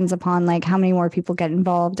really depends upon like how many more people get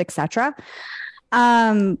involved, etc.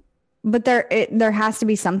 But there has to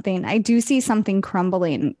be something. I do see something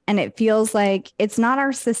crumbling, and it feels like it's not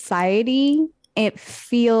our society. It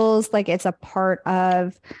feels like it's a part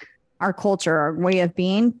of our culture, our way of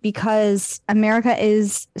being, because America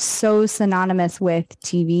is so synonymous with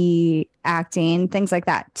TV, acting, things like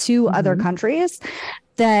that to other countries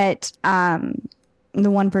that the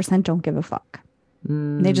 1% don't give a fuck.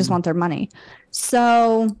 They just want their money.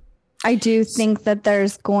 So I do think that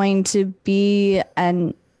there's going to be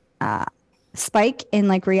an spike in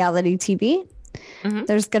like reality TV.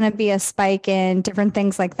 There's going to be a spike in different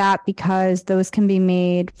things like that because those can be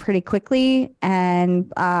made pretty quickly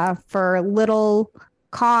and for little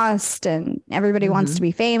cost, and everybody wants to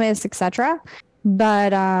be famous, etc.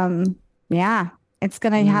 But it's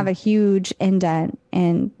going to have a huge indent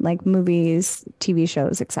in like movies, TV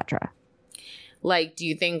shows, etc. Like, do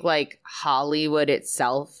you think like Hollywood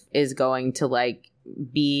itself is going to like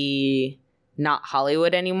be not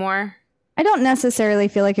Hollywood anymore? I don't necessarily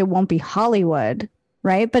feel like it won't be Hollywood,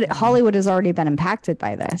 right? But Hollywood has already been impacted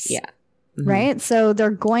by this. Yeah. Right? So they're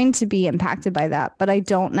going to be impacted by that. But I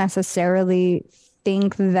don't necessarily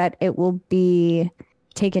think that it will be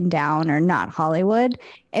taken down or not Hollywood.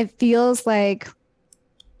 It feels like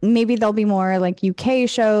maybe there'll be more like UK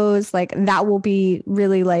shows. Like that will be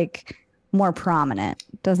really like more prominent.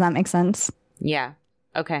 Does that make sense? Yeah.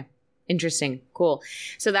 Okay. Interesting. Cool.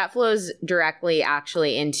 So that flows directly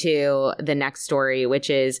actually into the next story, which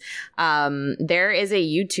is there is a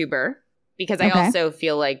YouTuber, because I also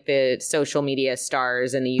feel like the social media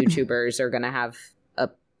stars and the YouTubers are going to have a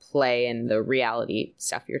play in the reality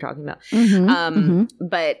stuff you're talking about.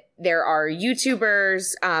 But there are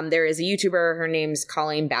YouTubers. There is a YouTuber. Her name's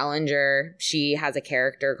Colleen Ballinger. She has a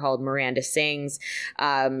character called Miranda Sings.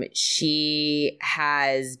 She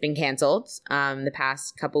has been canceled the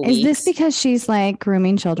past couple weeks. Is this because she's like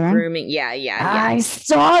grooming children? Yeah. I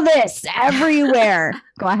saw this everywhere.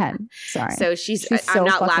 Go ahead. Sorry. So she's I'm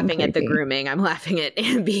not laughing creepy at the grooming. I'm laughing at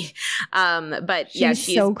Amby. But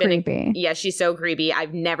she's so creepy. She's so creepy.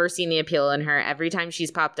 I've never seen the appeal in her. Every time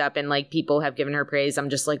she's popped up and like people have given her praise,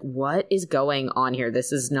 I'm just like, what is going on here?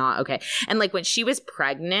 This is not okay. And like when she was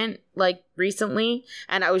pregnant, like recently,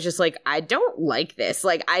 and I was just like, I don't like this.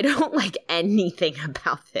 Like, I don't like anything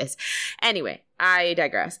about this. Anyway, I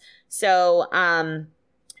digress. So,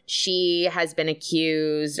 she has been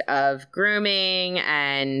accused of grooming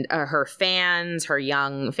and her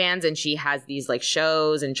young fans, and she has these like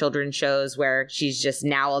shows and children's shows where she's just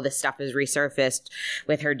now all this stuff is resurfaced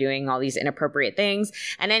with her doing all these inappropriate things.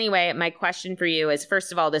 And anyway, my question for you is,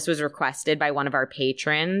 first of all, this was requested by one of our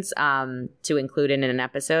patrons to include in an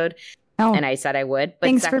episode. Oh, and I said I would. But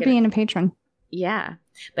thanks for being a patron. Yeah.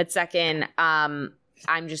 But second, I'm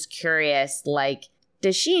just curious, like,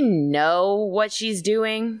 does she know what she's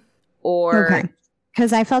doing? Or okay,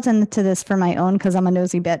 because I felt into this for my own, because I'm a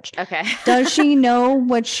nosy bitch. Okay. Does she know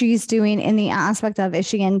what she's doing in the aspect of, is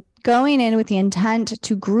she going in with the intent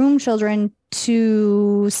to groom children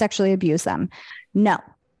to sexually abuse them? No.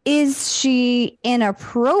 Is she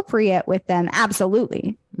inappropriate with them?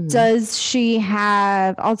 Absolutely. Does she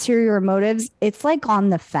have ulterior motives? It's like on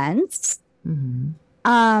the fence.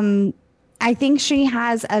 I think she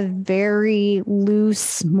has a very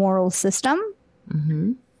loose moral system.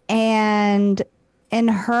 And in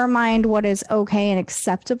her mind, what is okay and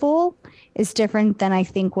acceptable is different than I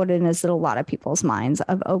think what it is in a lot of people's minds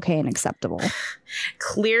of okay and acceptable.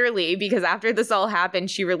 Clearly, because after this all happened,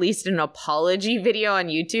 she released an apology video on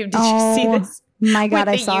YouTube. Did you see this? My God,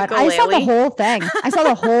 I saw it. I saw the whole thing.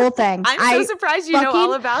 I'm so surprised you know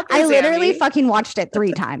all about this. I literally fucking watched it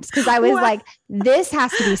 3 times because I was like, this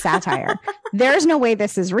has to be satire. There's no way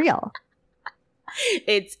this is real.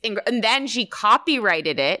 And then she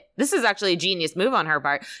copyrighted it. This is actually a genius move on her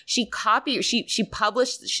part. She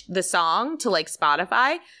published the song to like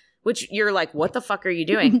Spotify which you're like, what the fuck are you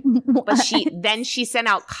doing? But she sent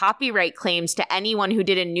out copyright claims to anyone who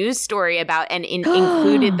did a news story about and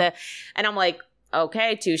included and I'm like,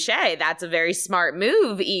 okay, touche. That's a very smart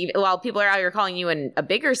move. While people are out here calling you a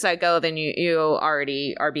bigger psycho than you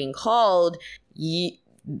already are being called,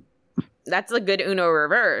 that's a good Uno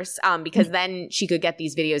reverse, because then she could get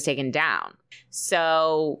these videos taken down.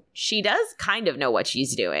 So she does kind of know what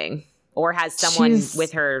she's doing, or has someone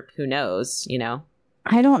with her who knows, you know?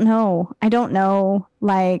 I don't know.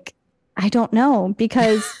 Like, I don't know,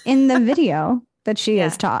 because in the video that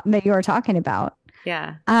that you're talking about,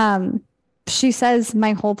 she says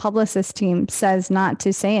my whole publicist team says not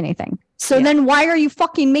to say anything. So then why are you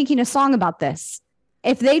fucking making a song about this?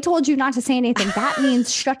 If they told you not to say anything, that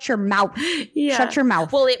means shut your mouth. Yeah. Shut your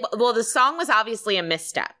mouth. Well, the song was obviously a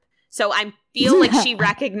misstep. So I feel like she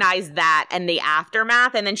recognized that and the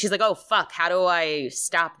aftermath. And then she's like, oh, fuck, how do I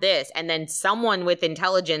stop this? And then someone with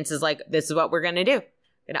intelligence is like, this is what we're going to do.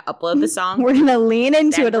 We're going to upload the song. We're going to lean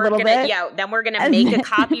into it a little bit. Yeah. Then we're going to make a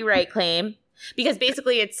copyright claim. Because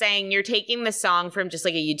basically it's saying you're taking the song from just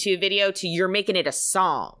like a YouTube video to you're making it a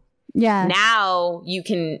song. Yeah. Now you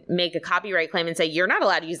can make a copyright claim and say you're not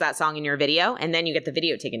allowed to use that song in your video, and then you get the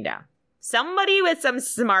video taken down. Somebody with some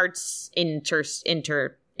smarts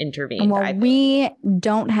intervened. Well, we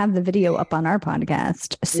don't have the video up on our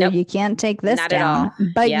podcast, so you can't take this down.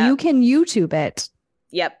 But you can YouTube it.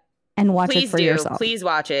 Yep. And watch it for yourself. Please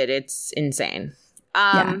watch it. It's insane.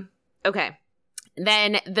 Okay.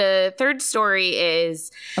 Then the third story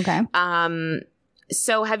is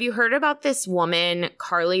so have you heard about this woman,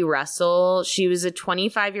 Carly Russell? She was a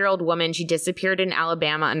 25-year-old woman. She disappeared in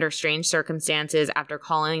Alabama under strange circumstances after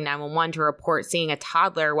calling 911 to report seeing a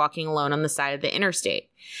toddler walking alone on the side of the interstate.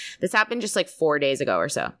 This happened just like 4 days ago or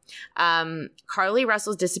so. Carly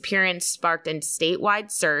Russell's disappearance sparked a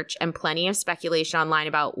statewide search and plenty of speculation online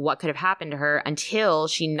about what could have happened to her until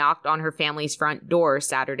she knocked on her family's front door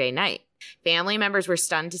Saturday night. Family members were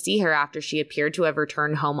stunned to see her after she appeared to have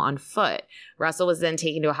returned home on foot. Russell was then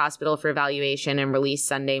taken to a hospital for evaluation and released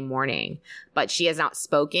Sunday morning. But she has not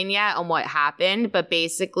spoken yet on what happened. But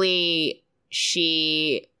basically,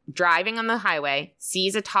 she, driving on the highway,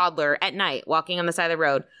 sees a toddler at night walking on the side of the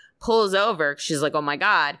road, pulls over. She's like, oh my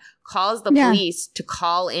God, calls the police to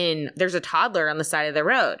call in. There's a toddler on the side of the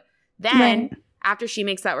road. Then after she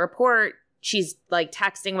makes that report, she's like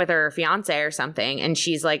texting with her fiance or something. And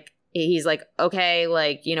he's like, okay,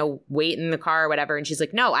 like, you know, wait in the car or whatever. And she's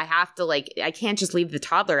like, no, I have to, like, I can't just leave the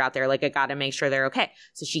toddler out there. Like, I got to make sure they're okay.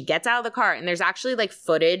 So she gets out of the car, and there's actually like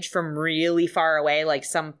footage from really far away, like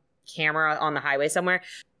some camera on the highway somewhere.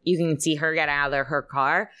 You can see her get out of her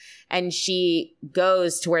car, and she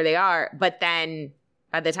goes to where they are. But then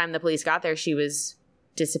by the time the police got there, she was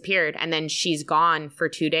disappeared. And then she's gone for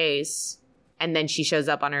 2 days. And then she shows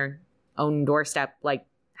up on her own doorstep, like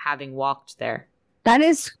having walked there. That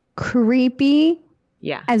is creepy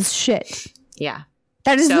as shit. Yeah.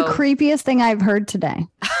 That is the creepiest thing I've heard today.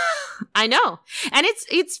 I know. And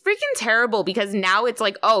it's freaking terrible, because now it's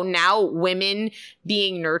like, oh, now women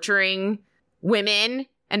being nurturing women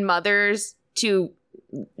and mothers to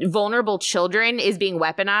vulnerable children is being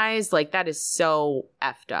weaponized. Like, that is so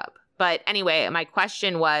effed up. But anyway, my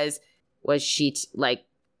question was she like,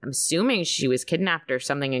 I'm assuming she was kidnapped or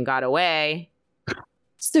something and got away.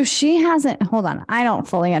 So she hasn't, hold on, I don't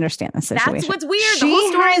fully understand the situation. That's what's weird. The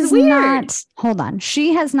whole story is weird. Hold on.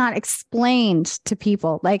 She has not explained to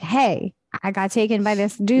people like, hey, I got taken by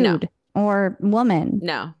this dude or woman.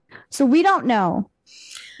 No. So we don't know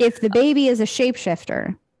if the baby is a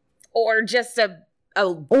shapeshifter. Or just a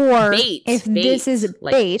bait. If this is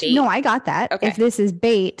like bait. bait. No, I got that. Okay. If this is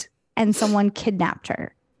bait and someone kidnapped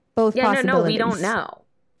her. Both possibilities. No, we don't know.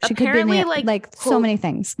 She apparently could be like quote, so many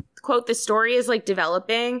things. Quote, the story is like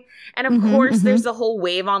developing. And of course, there's the whole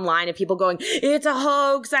wave online of people going, it's a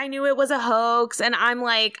hoax. I knew it was a hoax. And I'm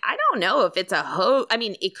like, I don't know if it's a hoax. I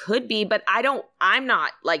mean, it could be, but I'm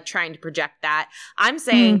not like trying to project that. I'm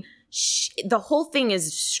saying the whole thing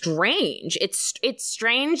is strange. It's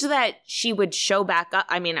strange that she would show back up.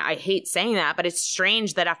 I mean, I hate saying that, but it's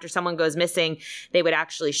strange that after someone goes missing, they would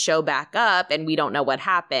actually show back up and we don't know what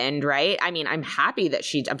happened, right? I mean, I'm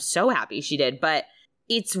so happy she did, but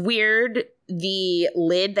it's weird, the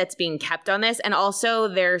lid that's being kept on this. And also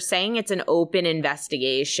they're saying it's an open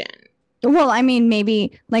investigation. Well, I mean,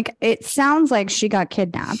 maybe like it sounds like she got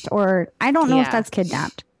kidnapped, or I don't know if that's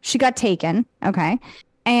kidnapped. She got taken. Okay.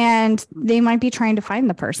 And they might be trying to find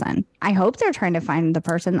the person. I hope they're trying to find the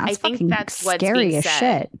person. That's fucking scary as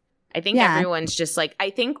shit. I think everyone's just like, I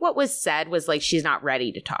think what was said was like, she's not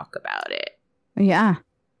ready to talk about it. Yeah.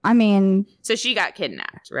 I mean. So she got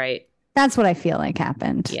kidnapped, right? That's what I feel like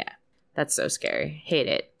happened. Yeah. That's so scary. Hate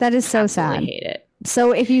it. That is so Absolutely sad. Hate it.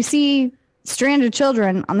 So if you see stranded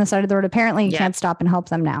children on the side of the road, apparently you can't stop and help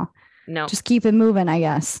them now. No. Just keep it moving, I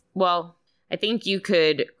guess. Well, I think you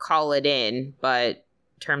could call it in, but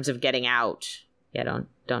in terms of getting out,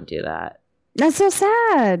 don't do that. That's so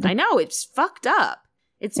sad. I know. It's fucked up.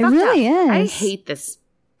 It really is. I hate this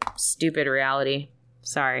stupid reality.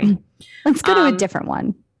 Sorry. Let's go to a different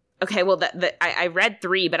one. Okay. Well, I read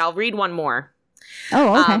 3, but I'll read one more.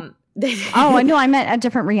 Oh, okay. Oh, I know. I meant a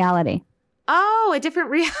different reality. Oh, a different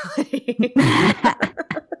reality.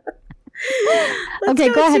 Okay,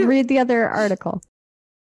 go ahead. Read the other article.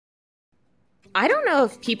 I don't know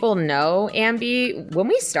if people know, Amby, when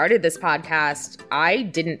we started this podcast, I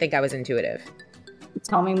didn't think I was intuitive.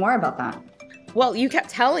 Tell me more about that. Well, you kept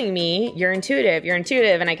telling me you're intuitive,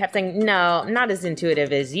 and I kept saying, no, I'm not as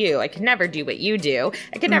intuitive as you. I could never do what you do.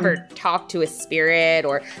 I could never talk to a spirit,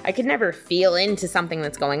 or I could never feel into something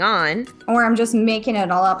that's going on. Or I'm just making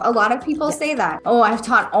it all up. A lot of people say that. Oh, I've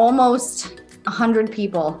taught almost 100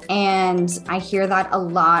 people, and I hear that a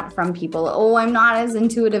lot from people. Oh, I'm not as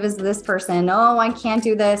intuitive as this person. Oh, I can't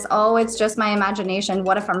do this. Oh, it's just my imagination.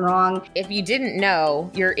 What if I'm wrong? If you didn't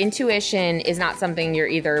know, your intuition is not something you're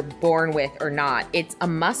either born with or not. It's a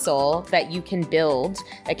muscle that you can build,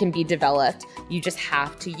 that can be developed. You just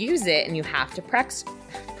have to use it, and you have to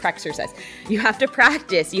exercise. You have to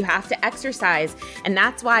practice. You have to exercise. And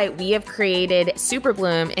that's why we have created Super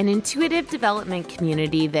Bloom, an intuitive development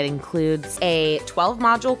community that includes a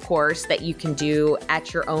 12-module course that you can do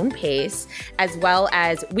at your own pace, as well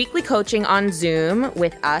as weekly coaching on Zoom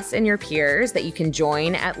with us and your peers that you can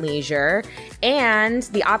join at leisure, and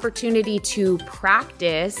the opportunity to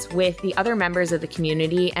practice with the other members of the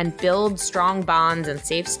community and build strong bonds and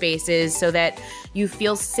safe spaces so that you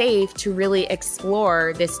feel safe to really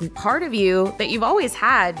explore this part of you that you've always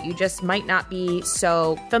had. You just might not be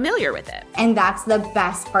so familiar with it. And that's the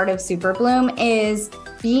best part of Super Bloom, is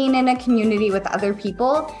being in a community with other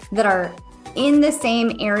people that are in the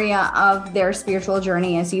same area of their spiritual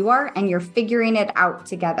journey as you are, and you're figuring it out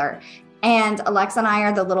together. And Alexa and I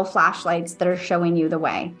are the little flashlights that are showing you the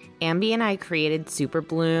way. Amby and I created Super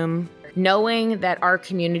Bloom knowing that our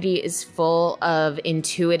community is full of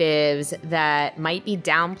intuitives that might be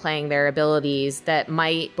downplaying their abilities, that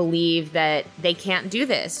might believe that they can't do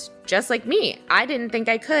this. Just like me. I didn't think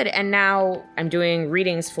I could. And now I'm doing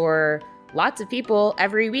readings for lots of people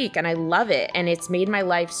every week, and I love it. And it's made my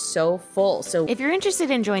life so full. So if you're interested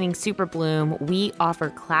in joining Super Bloom, we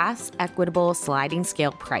offer class equitable sliding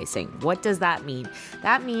scale pricing. What does that mean?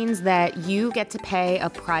 That means that you get to pay a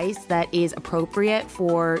price that is appropriate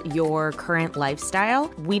for your current lifestyle.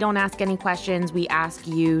 We don't ask any questions. We ask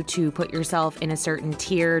you to put yourself in a certain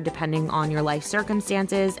tier depending on your life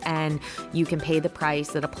circumstances, and you can pay the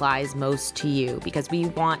price that applies most to you, because we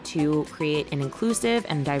want to create an inclusive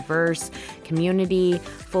and diverse community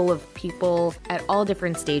full of people at all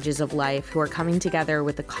different stages of life who are coming together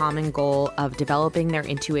with the common goal of developing their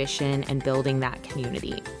intuition and building that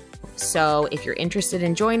community. So if you're interested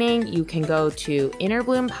in joining, you can go to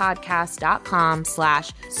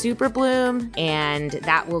innerbloom.podcast.com/superbloom, and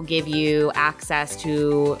that will give you access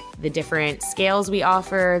to the different scales we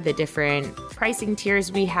offer, the different pricing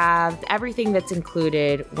tiers we have, everything that's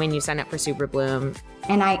included when you sign up for Super Bloom.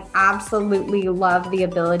 And I absolutely love the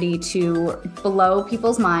ability to blow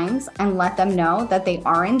people's minds and let them know that they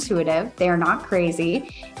are intuitive, they are not crazy,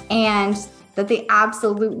 and that they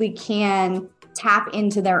absolutely can tap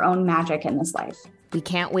into their own magic in this life. We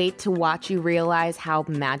can't wait to watch you realize how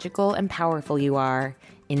magical and powerful you are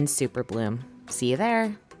in Super Bloom. See you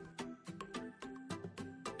there.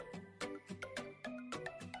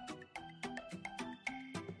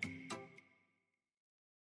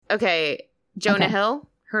 Okay, Jonah Hill.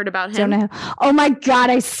 Heard about him? Jonah Hill. Oh my God,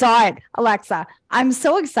 I saw it, Alexa. I'm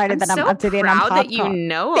so excited I'm up to date on pop that you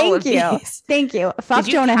know Thank all of you. These. Thank you. Fuck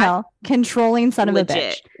Jonah Hill. Controlling son of a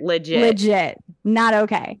bitch. Legit. Not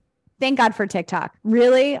okay. Thank God for TikTok.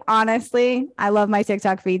 Really, honestly, I love my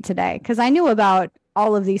TikTok feed today because I knew about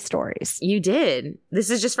all of these stories. You did. This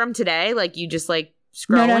is just from today? Like you just like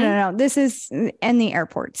scrolling? No. This is in the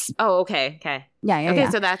airports. Oh, okay. Yeah. Okay,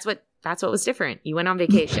 so that's what was different. You went on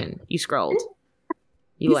vacation. You scrolled.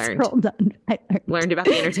 You learned. Learned about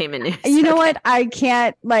the entertainment news. You know what? I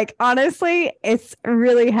can't, honestly, it's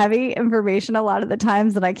really heavy information a lot of the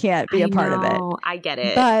times that I can't be a part of it. I get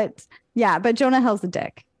it. But Jonah Hill's a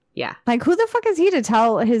dick. Yeah. Who the fuck is he to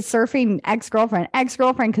tell his surfing ex-girlfriend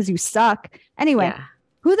because you suck? Anyway,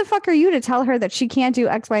 Who the fuck are you to tell her that she can't do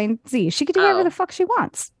X, Y, and Z? She can do whatever the fuck she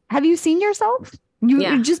wants. Have you seen yourself?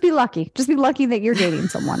 You just be lucky. Just be lucky that you're dating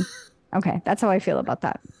someone. Okay. That's how I feel about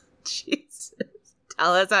that. Jesus.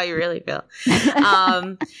 Tell us how you really feel.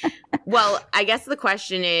 Well, I guess the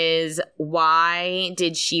question is, why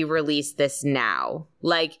did she release this now?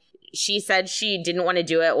 Like, she said she didn't want to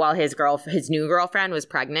do it while his new girlfriend was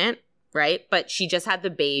pregnant, right? But she just had the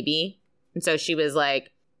baby. And so she was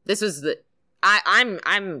like,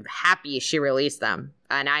 I'm happy she released them.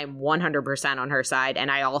 And I'm 100% on her side. And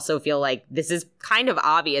I also feel like this is kind of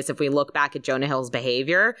obvious if we look back at Jonah Hill's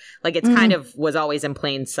behavior. Like, it's kind of was always in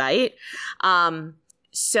plain sight.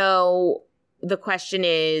 So the question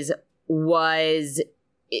is, was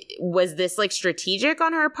this like strategic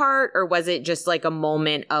on her part, or was it just like a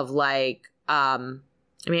moment of like, I mean,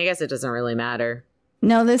 I guess it doesn't really matter.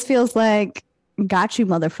 No, this feels like, got you,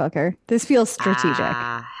 motherfucker. This feels strategic.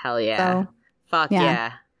 Hell yeah. So, fuck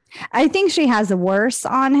yeah. I think she has a worse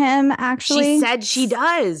on him, actually. She said she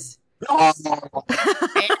does. Oh.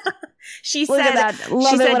 She Look said at that.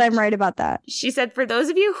 Love it when I'm right about that. She said, for those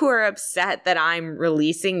of you who are upset that I'm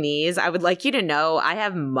releasing these, I would like you to know I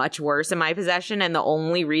have much worse in my possession. And the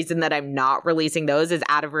only reason that I'm not releasing those is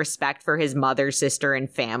out of respect for his mother, sister, and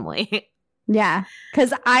family. Yeah.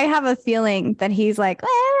 Because I have a feeling that he's like,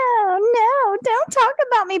 oh, no, don't talk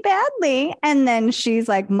about me badly. And then she's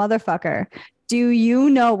like, motherfucker, do you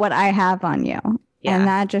know what I have on you? Yeah. And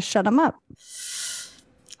that just shut him up.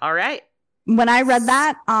 All right. When I read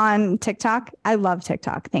that on TikTok, I love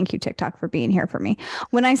TikTok. Thank you, TikTok, for being here for me.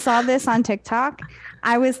 When I saw this on TikTok,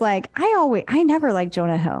 I was like, I never liked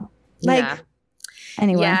Jonah Hill.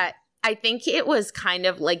 Anyway. Yeah, I think it was kind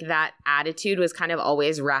of like that attitude was kind of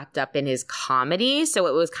always wrapped up in his comedy. So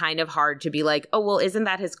it was kind of hard to be like, oh, well, isn't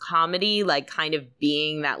that his comedy? Like, kind of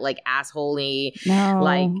being that like assholey,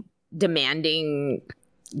 like demanding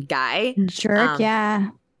guy. Jerk, yeah.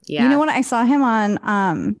 You know what? I saw him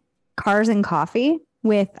on Cars and Coffee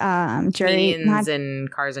with Jerry. Comedians and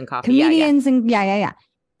Cars and Coffee. Comedians and yeah.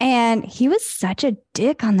 And he was such a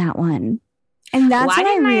dick on that one. And that's when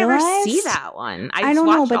I realized. I ever see that one? I don't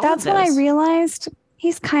know, but that's when I realized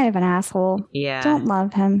he's kind of an asshole. Yeah. Don't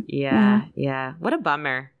love him. Yeah. What a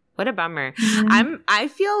bummer. Mm-hmm. I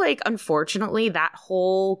feel like, unfortunately, that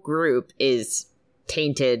whole group is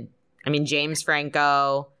tainted. I mean, James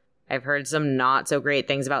Franco. I've heard some not so great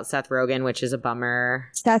things about Seth Rogen, which is a bummer.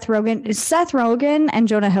 Seth Rogen and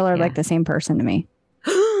Jonah Hill are like the same person to me.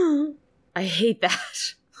 I hate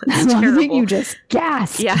that. I love that you just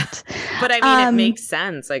gasped. Yeah. But I mean, it makes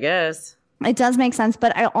sense, I guess. It does make sense,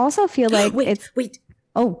 but I also feel like Wait.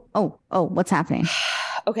 Oh, what's happening?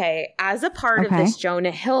 Okay, as a part of this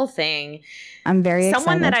Jonah Hill thing, I'm very excited.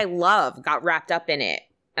 Someone that I love got wrapped up in it,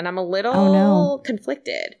 and I'm a little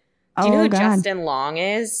conflicted. Do you know who Justin Long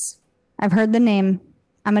is? I've heard the name.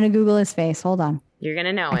 I'm going to Google his face. Hold on. You're going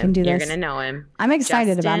to know him. You're going to know him. I'm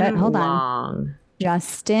excited about it. Hold on. Long.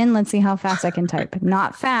 Justin. Let's see how fast I can type.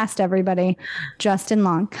 Not fast, everybody. Justin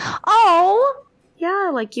Long. Oh.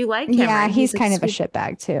 Yeah, like you like him. Yeah, right? he's kind of a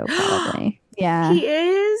shitbag too, probably. Yeah. He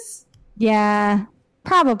is? Yeah,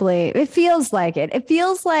 probably. It feels like it. It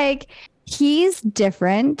feels like he's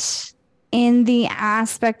different in the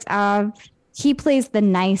aspect of he plays the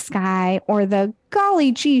nice guy or the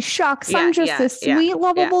golly gee shucks. I'm just a sweet,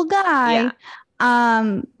 lovable guy.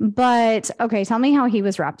 Yeah. But okay, tell me how he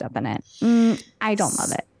was wrapped up in it. I don't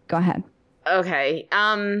love it. Go ahead. Okay.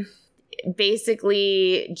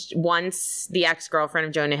 Basically, once the ex-girlfriend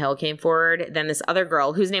of Jonah Hill came forward, then this other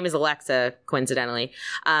girl, whose name is Alexa, coincidentally,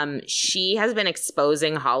 she has been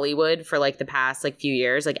exposing Hollywood for like the past like few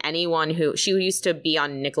years. Like anyone she used to be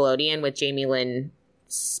on Nickelodeon with Jamie Lynn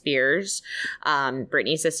Spears,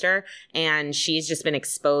 Britney's sister, and she's just been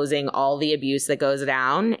exposing all the abuse that goes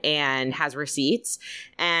down and has receipts.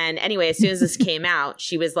 And anyway, as soon as this came out,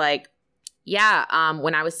 she was like,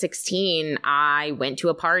 when I was 16, I went to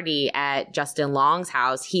a party at Justin Long's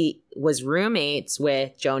house. He was roommates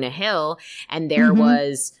with Jonah Hill, and there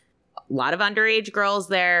was a lot of underage girls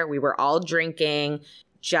there. We were all drinking.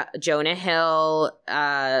 Jonah Hill,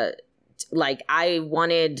 I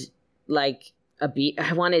wanted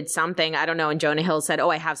I wanted something. I don't know. And Jonah Hill said,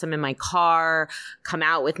 I have some in my car. Come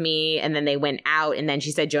out with me. And then they went out. And then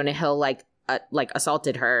she said Jonah Hill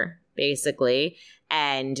assaulted her, basically,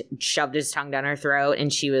 and shoved his tongue down her throat.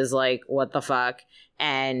 And she was like, what the fuck?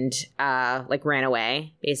 And ran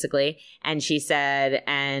away, basically. And she said,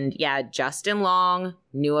 Justin Long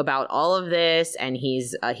knew about all of this, and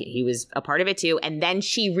he was a part of it too. And then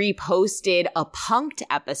she reposted a Punk'd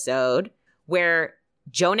episode where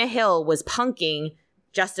Jonah Hill was punking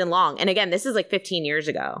Justin Long. And again, this is like 15 years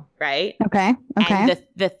ago, right? Okay. And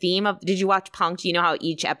the theme of, did you watch Punk'd? You know how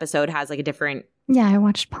each episode has like a different... Yeah, I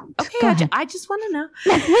watched Punk'd. Okay, I just want to know.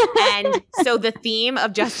 And so the theme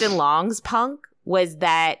of Justin Long's Punk was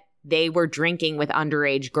that they were drinking with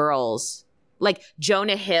underage girls. Like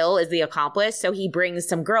Jonah Hill is the accomplice. So he brings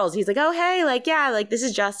some girls. He's like, oh, hey, like, yeah, like this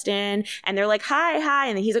is Justin. And they're like, hi.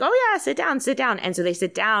 And he's like, oh, yeah, sit down. And so they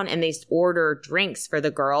sit down and they order drinks for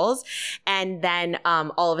the girls. And then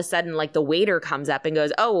all of a sudden, like the waiter comes up and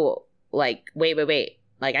goes, oh, like, wait.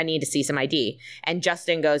 Like, I need to see some ID. And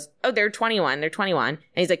Justin goes, oh, they're 21. And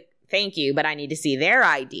he's like, thank you, but I need to see their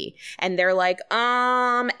ID. And they're like,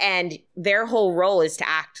 and their whole role is to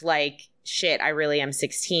act like, shit, I really am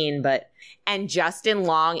 16, and Justin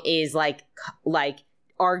Long is like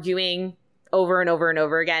arguing over and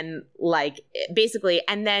over again, like basically.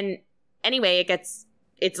 And then anyway, it's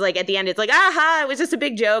like at the end, it's like, aha, it was just a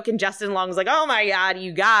big joke. And Justin Long's like, oh my God,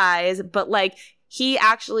 you guys. But like he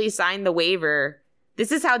actually signed the waiver.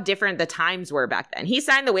 This is how different the times were back then. He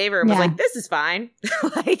signed the waiver and was like, this is fine.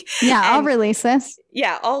 I'll release this.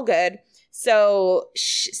 Yeah, all good. So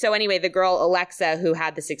anyway, the girl Alexa, who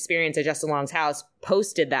had this experience at Justin Long's house,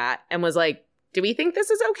 posted that and was like, do we think this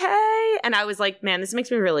is okay? And I was like, man, this makes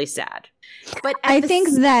me really sad. But I think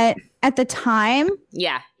that at the time,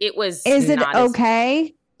 yeah, it was. Is it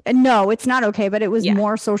okay? No, it's not okay, but it was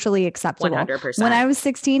more socially acceptable. 100%. When I was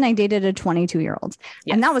 16, I dated a 22-year-old.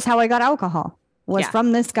 Yes. And that was how I got alcohol. Was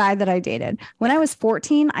from this guy that I dated. When I was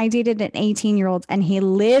 14, I dated an 18-year-old and he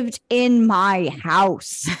lived in my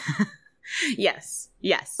house. Yes.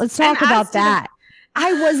 Let's talk about that.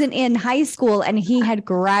 I wasn't in high school and he had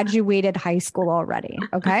graduated high school already.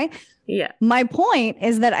 Okay. Yeah. My point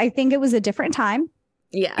is that I think it was a different time.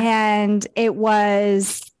 Yeah. And it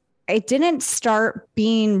didn't start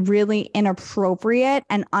being really inappropriate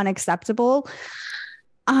and unacceptable.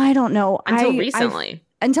 I don't know. Until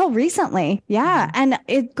recently. Yeah. Mm-hmm. And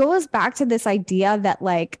it goes back to this idea that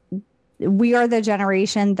like we are the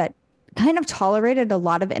generation that kind of tolerated a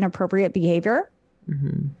lot of inappropriate behavior.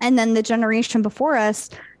 Mm-hmm. And then the generation before us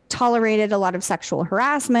tolerated a lot of sexual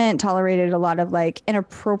harassment, tolerated a lot of like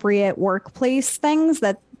inappropriate workplace things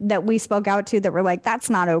that we spoke out to that were like, that's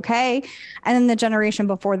not okay. And then the generation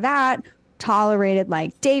before that tolerated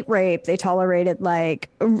like date rape. They tolerated like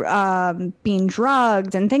being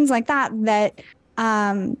drugged and things like that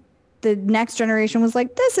the next generation was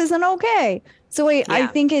like, this isn't okay. So I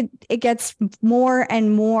think it gets more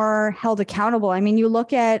and more held accountable. I mean, you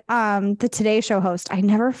look at the Today Show host. I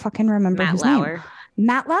never fucking remember his name.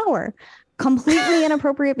 Matt Lauer. Completely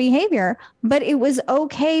inappropriate behavior, but it was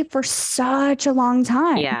okay for such a long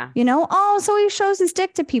time. Yeah. You know, so he shows his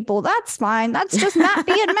dick to people. That's fine. That's just Matt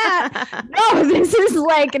being Matt. No, this is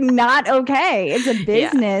like not okay. It's a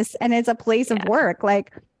business and it's a place of work.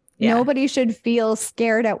 Like nobody should feel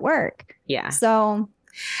scared at work. Yeah. So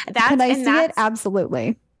could I see it?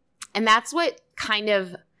 Absolutely. And that's what kind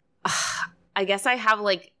of, I guess I have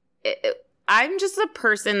like, I'm just a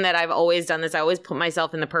person that I've always done this. I always put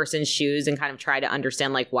myself in the person's shoes and kind of try to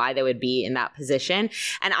understand like why they would be in that position.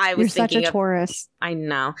 And I was thinking such a Taurus. I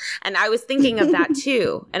know. And I was thinking of that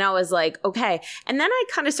too. And I was like, okay. And then I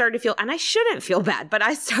kind of started to feel, and I shouldn't feel bad, but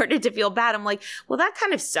I started to feel bad. I'm like, well, that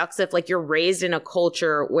kind of sucks if like you're raised in a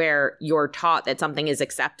culture where you're taught that something is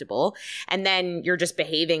acceptable and then you're just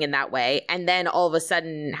behaving in that way. And then all of a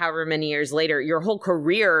sudden, however many years later, your whole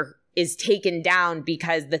career is taken down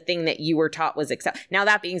because the thing that you were taught was acceptable. Now,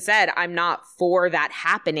 that being said, I'm not for that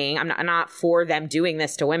happening. I'm not for them doing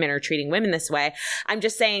this to women or treating women this way. I'm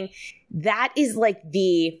just saying that is like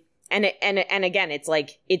and again, it's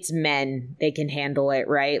like, it's men. They can handle it,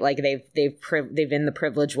 right? Like they've been the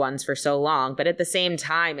privileged ones for so long. But at the same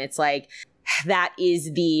time, it's like, that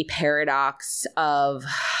is the paradox of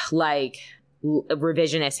like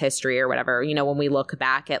revisionist history or whatever, you know, when we look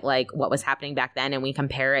back at like what was happening back then and we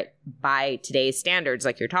compare it by today's standards,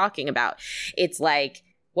 like you're talking about, it's like,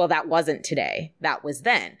 well, that wasn't today, that was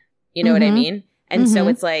then, you know what I mean? And so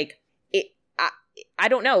it's like, I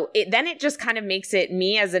don't know. Then it just kind of makes it,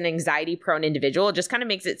 me as an anxiety prone individual, it just kind of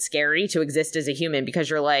makes it scary to exist as a human because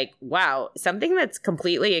you're like, wow, something that's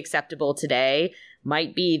completely acceptable today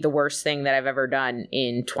might be the worst thing that I've ever done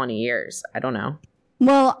in 20 years. I don't know.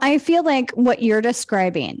 Well, I feel like what you're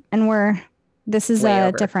describing, and this is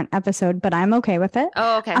a different episode, but I'm okay with it.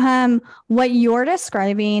 Oh, okay. What you're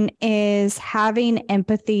describing is having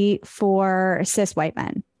empathy for cis white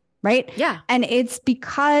men, right? Yeah. And it's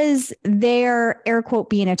because they're air quote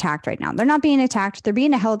being attacked right now. They're not being attacked. They're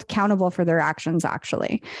being held accountable for their actions,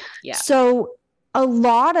 actually. Yeah. So a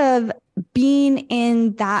lot of being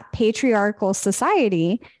in that patriarchal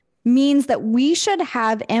society means that we should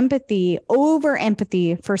have empathy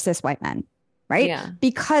for cis white men, right? Yeah.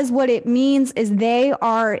 Because what it means is they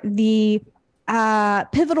are the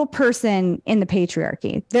pivotal person in the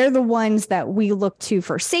patriarchy. They're the ones that we look to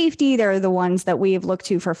for safety. They're the ones that we have looked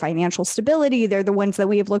to for financial stability. They're the ones that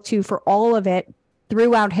we have looked to for all of it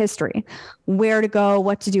throughout history, where to go,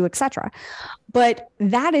 what to do, etc. But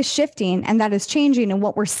that is shifting and that is changing. And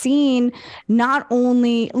what we're seeing, not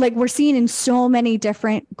only like we're seeing in so many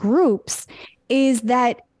different groups, is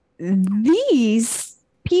that these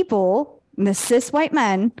people, the cis white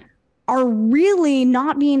men, are really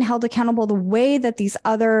not being held accountable the way that these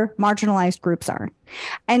other marginalized groups are.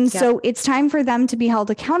 And so it's time for them to be held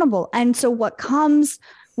accountable. And so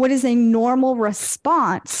what is a normal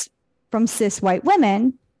response from cis white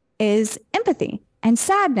women is empathy and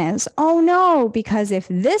sadness. Oh no, because if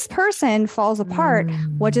this person falls apart,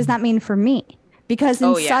 what does that mean for me? Because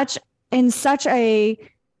in such a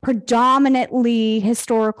predominantly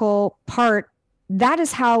historical part, that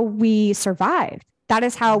is how we survived. That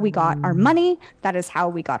is how we got our money. That is how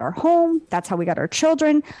we got our home. That's how we got our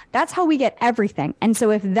children. That's how we get everything. And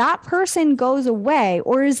so if that person goes away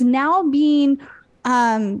or is now being,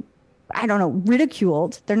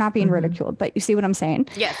 ridiculed, they're not being ridiculed, but you see what I'm saying?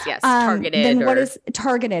 Yes. Targeted. Then what is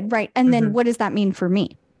targeted, right? And then what does that mean for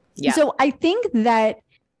me? Yeah. So I think that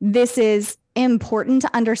this is important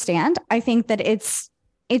to understand. I think that it's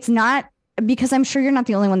not, because I'm sure you're not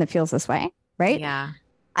the only one that feels this way, right? Yeah.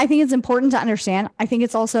 I think it's important to understand. I think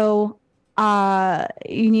it's also,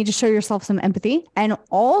 you need to show yourself some empathy and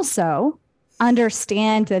also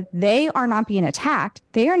understand that they are not being attacked.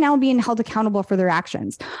 They are now being held accountable for their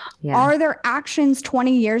actions. Yeah. Are their actions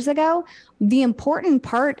 20 years ago? The important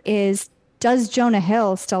part is, does Jonah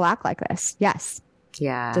Hill still act like this? Yes.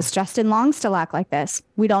 Yeah. Does Justin Long still act like this?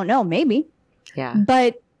 We don't know. Maybe. Yeah.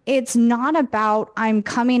 But it's not about I'm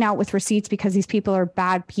coming out with receipts because these people are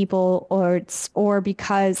bad people or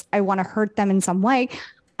because I want to hurt them in some way.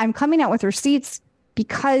 I'm coming out with receipts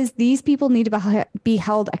because these people need to be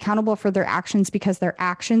held accountable for their actions because their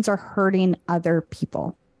actions are hurting other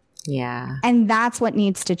people. Yeah. And that's what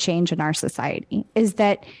needs to change in our society, is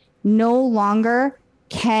that no longer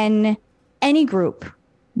can any group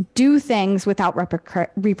do things without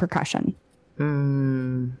repercussion.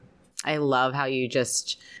 I love how you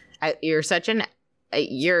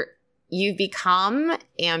you've become,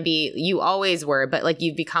 Amby, you always were, but like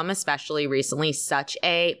you've become especially recently such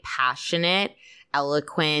a passionate,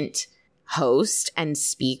 eloquent host and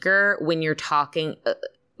speaker when you're talking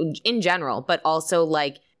in general, but also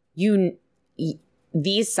like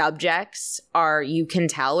these subjects you can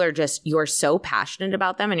tell are just, you're so passionate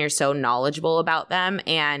about them and you're so knowledgeable about them.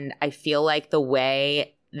 And I feel like the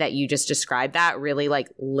way that you just described that really like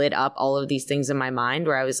lit up all of these things in my mind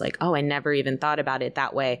where I was like, oh, I never even thought about it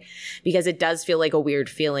that way, because it does feel like a weird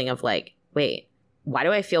feeling of like, wait, why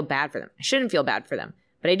do I feel bad for them? I shouldn't feel bad for them,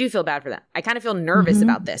 but I do feel bad for them. I kind of feel nervous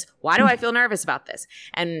about this. Why do I feel nervous about this?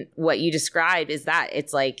 And what you described is that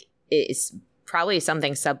it's like, it's probably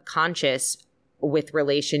something subconscious with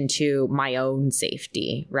relation to my own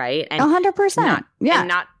safety. Right. And 100%.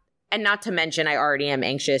 And not to mention, I already am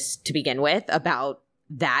anxious to begin with about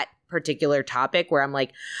that particular topic where I'm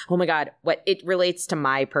like, oh my God, what it relates to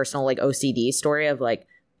my personal like OCD story of like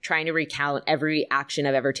trying to recount every action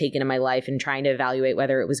I've ever taken in my life and trying to evaluate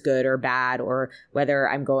whether it was good or bad or whether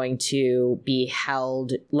I'm going to be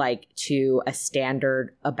held like to a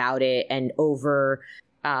standard about it, and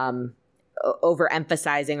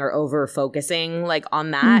overemphasizing or over focusing like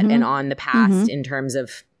on that and on the past in terms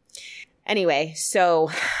of. Anyway,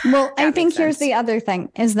 so. Well, I think here's the other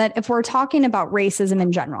thing is that if we're talking about racism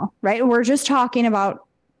in general, right? We're just talking about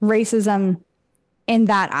racism in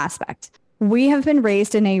that aspect. We have been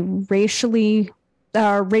raised in a racially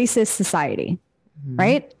racist society,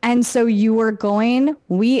 right? And so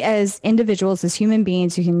we as individuals, as human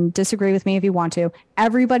beings, you can disagree with me if you want to,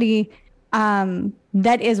 everybody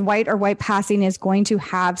that is white or white passing is going to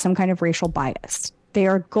have some kind of racial bias. They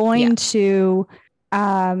are going to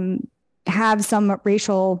have some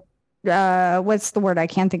racial, what's the word I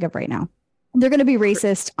can't think of right now? They're going to be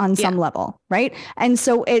racist on some level, right? And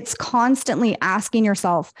so it's constantly asking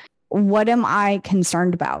yourself, what am I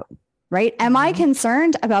concerned about, right? Am I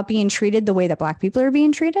concerned about being treated the way that Black people are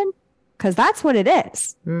being treated? Because that's what it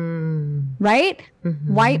is, right?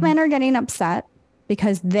 White men are getting upset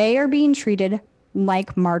because they are being treated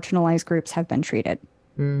like marginalized groups have been treated.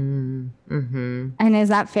 And is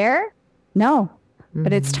that fair? No.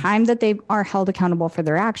 But it's time that they are held accountable for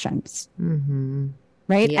their actions.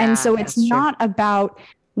 Right. Yeah, and so it's not about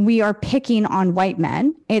we are picking on white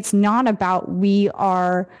men. It's not about we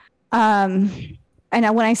are. And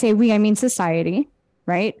when I say we, I mean society.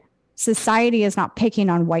 Right. Society is not picking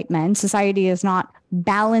on white men. Society is not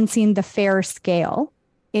balancing the fair scale.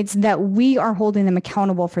 It's that we are holding them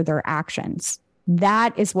accountable for their actions.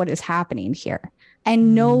 That is what is happening here.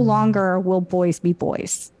 And no longer will boys be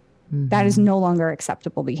boys. That is no longer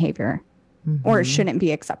acceptable behavior, or it shouldn't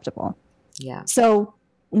be acceptable. Yeah. So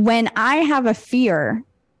when I have a fear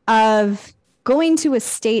of going to a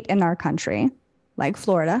state in our country, like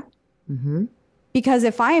Florida, because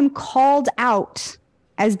if I am called out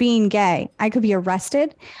as being gay, I could be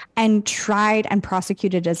arrested and tried and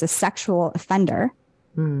prosecuted as a sexual offender.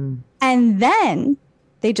 And then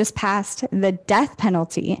they just passed the death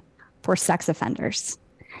penalty for sex offenders.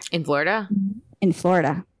 In Florida? In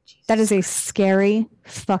Florida. Jesus. That is a scary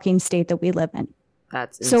fucking state that we live in.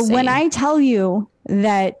 That's insane. So when I tell you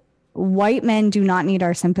that white men do not need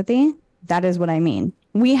our sympathy, that is what I mean.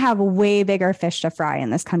 We have way bigger fish to fry in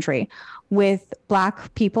this country with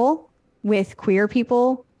Black people, with queer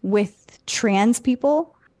people, with trans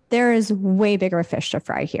people. There is way bigger fish to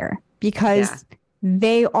fry here because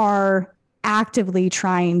they are actively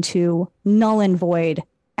trying to null and void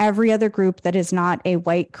every other group that is not a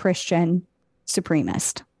white Christian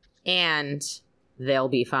supremacist. And they'll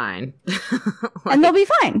be fine. And they'll be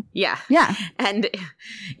fine. Yeah. Yeah. And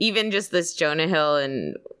even just this Jonah Hill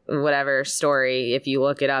and whatever story, if you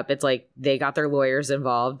look it up, it's like they got their lawyers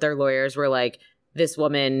involved. Their lawyers were like, this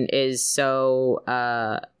woman is so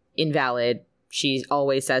invalid. She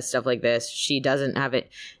always says stuff like this. She doesn't have it.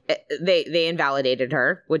 They invalidated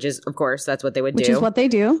her, which is, of course, that's what they would do. Which is what they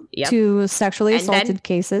do to sexually assaulted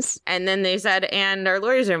cases. And then they said, and our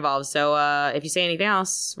lawyers are involved. So if you say anything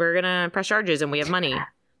else, we're going to press charges and we have money.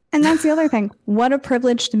 And that's the other thing. What a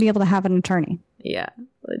privilege to be able to have an attorney. Yeah,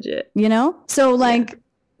 legit. You know? So like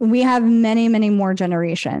we have many, many more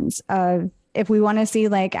generations of, if we want to see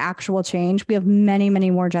like actual change, we have many, many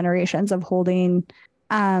more generations of holding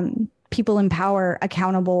people in power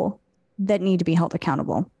accountable that need to be held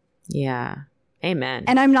accountable. Yeah. Amen.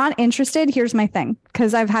 And I'm not interested. Here's my thing,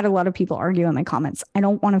 because I've had a lot of people argue in my comments. I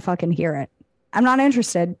don't want to fucking hear it. I'm not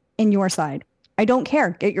interested in your side. I don't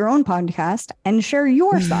care. Get your own podcast and share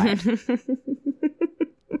your side.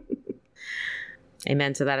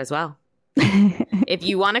 Amen to that as well. If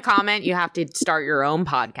you want to comment, you have to start your own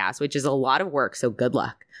podcast, which is a lot of work. So good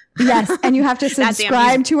luck. Yes. And you have to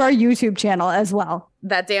subscribe to our YouTube channel as well.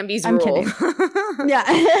 That's Amby's rule. Kidding.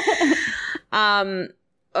 Yeah.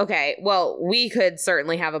 Okay. Well, we could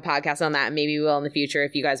certainly have a podcast on that. And maybe we will in the future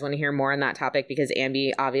if you guys want to hear more on that topic, because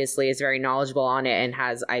Amby obviously is very knowledgeable on it and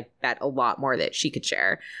has, I bet, a lot more that she could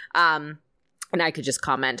share. And I could just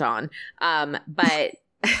comment on. But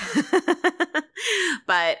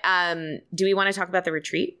do we want to talk about the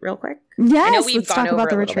retreat real quick? Yes, let's talk about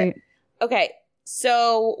the retreat. Okay.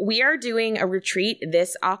 So we are doing a retreat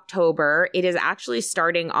this October. It is actually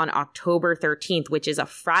starting on October 13th, which is a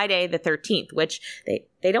Friday the 13th, which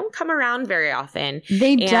they don't come around very often.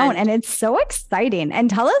 They don't. And it's so exciting. And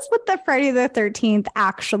tell us what the Friday the 13th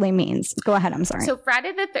actually means. Go ahead. I'm sorry. So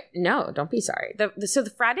Friday no, don't be sorry. So the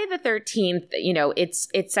Friday the 13th, you know, it's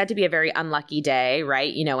said to be a very unlucky day,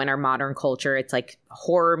 right? You know, in our modern culture, it's like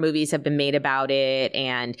horror movies have been made about it,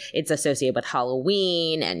 and it's associated with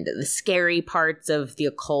Halloween and the scary parts of the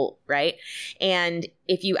occult, right? And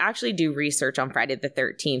if you actually do research on Friday the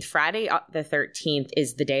 13th, Friday the 13th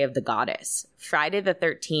is the day of the goddess. Friday the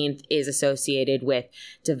 13th is associated with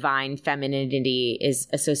divine femininity, is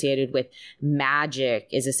associated with magic,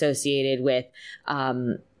 is associated with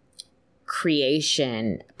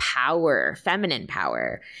creation, power, feminine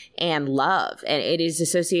power, and love. And it is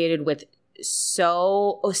associated with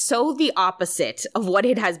so the opposite of what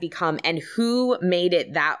it has become, and who made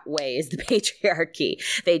it that way is the patriarchy.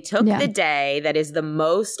 They took the day that is the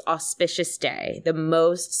most auspicious day, the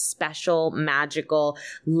most special, magical,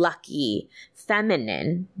 lucky,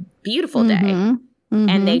 feminine, beautiful day.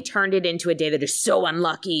 And they turned it into a day that is so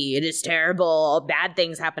unlucky. It is terrible. Bad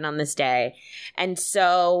things happen on this day. And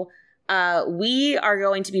so we are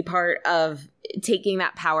going to be part of taking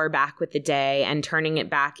that power back with the day and turning it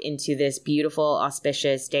back into this beautiful,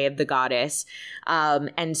 auspicious day of the goddess.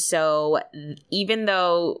 And so even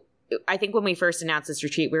though I think when we first announced this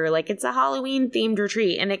retreat, we were like, it's a Halloween themed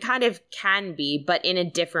retreat, and it kind of can be, but in a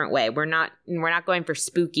different way. We're not going for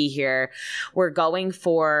spooky here. We're going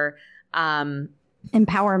for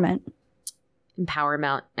empowerment.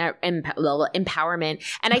 Empowerment. And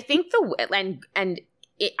I think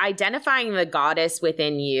identifying the goddess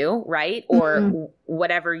within you, right? Or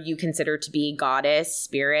whatever you consider to be goddess,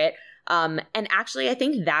 spirit. And actually, I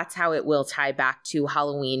think that's how it will tie back to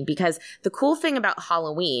Halloween, because the cool thing about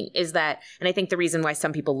Halloween is that, and I think the reason why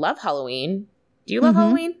some people love Halloween, do you love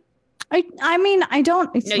Halloween? I mean, I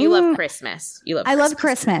don't. No, you love Christmas. I love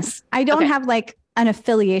Christmas. I don't have like an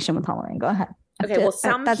affiliation with Halloween. Go ahead. Okay, well,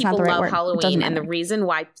 some people love Halloween, and the matter. reason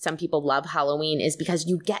why some people love Halloween is because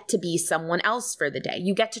you get to be someone else for the day.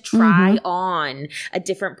 You get to try on a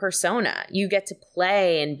different persona. You get to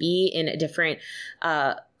play and be in a different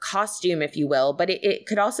costume, if you will. But it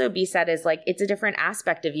could also be said as like, it's a different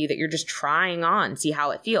aspect of you that you're just trying on, see how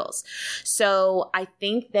it feels. So I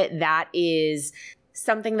think that is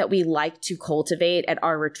something that we like to cultivate at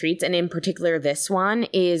our retreats. And in particular, this one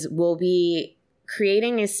is we'll be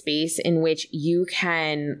creating a space in which you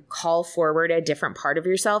can call forward a different part of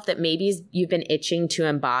yourself that maybe you've been itching to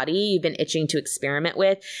embody, you've been itching to experiment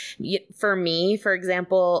with. For me, for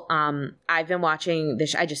example, I've been watching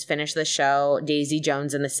this. I just finished the show, Daisy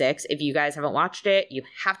Jones and the Six. If you guys haven't watched it, you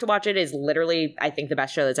have to watch it. It's literally, I think, the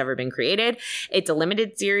best show that's ever been created. It's a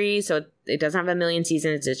limited series, so it doesn't have a million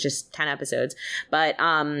seasons. It's just 10 episodes. But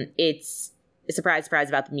it's surprise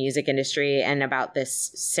about the music industry and about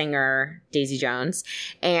this singer, Daisy Jones.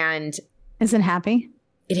 And is it happy?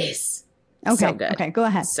 It is. Okay. So good. Okay, go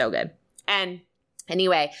ahead. So good. And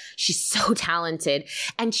anyway, she's so talented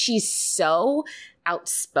and she's so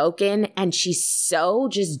outspoken and she so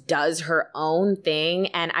just does her own thing.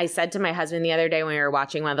 And I said to my husband the other day when we were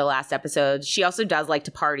watching one of the last episodes, she also does like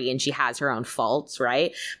to party and she has her own faults,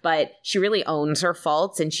 right? But she really owns her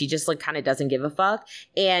faults and she just like kind of doesn't give a fuck.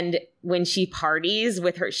 And when she parties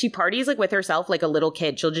like with herself like a little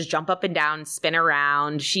kid. She'll just jump up and down, spin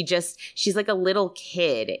around. She's like a little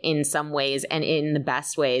kid in some ways and in the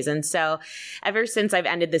best ways. And so ever since I've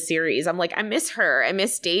ended the series, I'm like, I miss her. I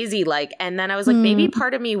miss Daisy. And then I was like, maybe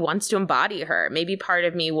part of me wants to embody her. Maybe part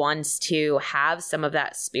of me wants to have some of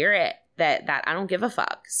that spirit, that I don't give a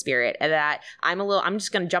fuck spirit, and that I'm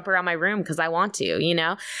just going to jump around my room because I want to,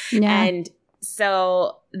 Yeah. And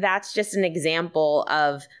so that's just an example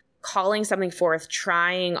of calling something forth,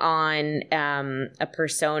 trying on a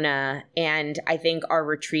persona. And I think our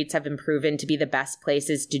retreats have been proven to be the best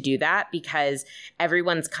places to do that because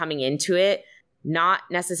everyone's coming into it not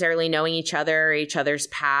necessarily knowing each other or each other's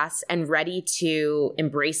past and ready to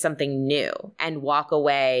embrace something new and walk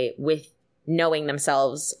away with knowing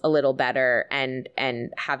themselves a little better and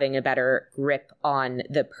having a better grip on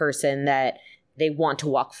the person that they want to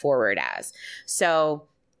walk forward as. So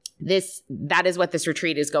that is what this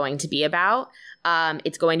retreat is going to be about.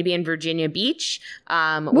 It's going to be in Virginia Beach.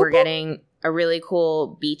 We're getting a really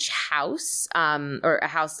cool beach house, or a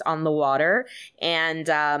house on the water.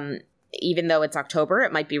 And even though it's October,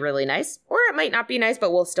 it might be really nice, or it might not be nice,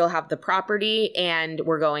 but we'll still have the property. And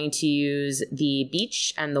we're going to use the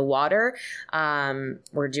beach and the water.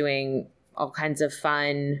 We're doing all kinds of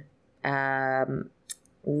fun,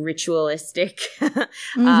 ritualistic,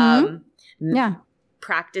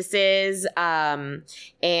 practices, and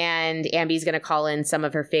Amby's going to call in some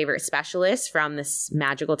of her favorite specialists from this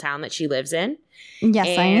magical town that she lives in.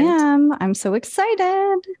 Yes, I am. I'm so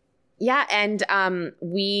excited. Yeah, and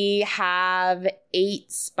we have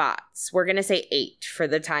 8 spots. We're going to say 8 for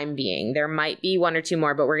the time being. There might be 1 or 2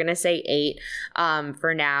 more, but we're going to say 8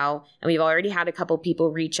 for now. And we've already had a couple people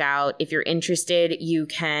reach out. If you're interested, you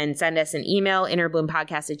can send us an email,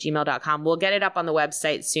 innerbloomcast@gmail.com. We'll get it up on the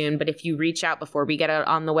website soon, but if you reach out before we get it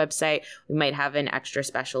on the website, we might have an extra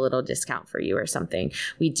special little discount for you or something.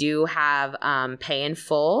 We do have pay in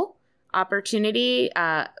full opportunity,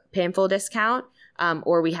 pay in full discount.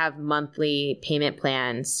 Or we have monthly payment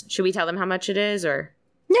plans. Should we tell them how much it is, or?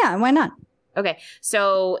 Yeah, why not? Okay,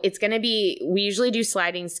 so it's going to be, we usually do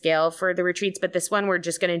sliding scale for the retreats, but this one we're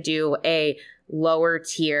just going to do a lower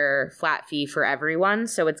tier flat fee for everyone.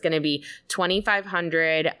 So it's going to be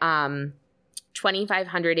 $2,500,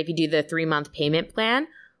 $2,500 if you do the 3-month payment plan,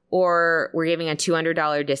 or we're giving a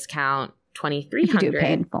 $200 discount, $2,300 if you do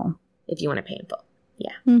pay in full. If you want to pay in full.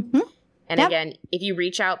 Yeah. Mm-hmm. And again, if you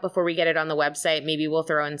reach out before we get it on the website, maybe we'll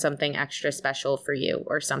throw in something extra special for you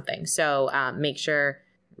or something. So make sure,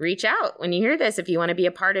 reach out when you hear this if you want to be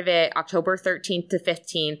a part of it. October 13th to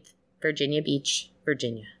 15th, Virginia Beach,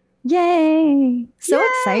 Virginia. Yay. So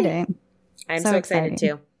exciting. I'm so excited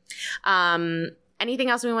too. Anything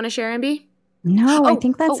else we want to share, Amby? No, I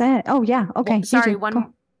think that's it. Oh, yeah. Okay. Well, sorry,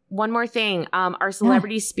 one more thing. Our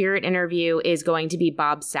celebrity spirit interview is going to be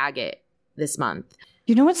Bob Saget this month.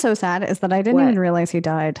 You know what's so sad is that I didn't even realize he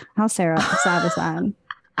died. How sad is that?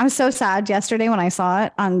 I was so sad yesterday when I saw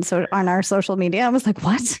it on our social media. I was like,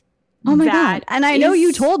 what? Oh my God. And I know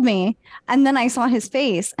you told me. And then I saw his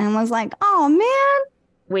face and was like, oh man.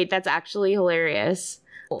 Wait, that's actually hilarious.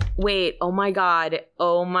 Wait, oh my God.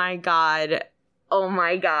 Oh my God. Oh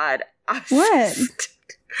my God. What?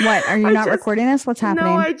 What? Are you not recording this? What's happening?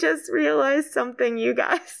 No, I just realized something, you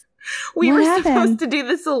guys. We were supposed to do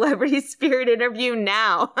the celebrity spirit interview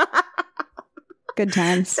now. Good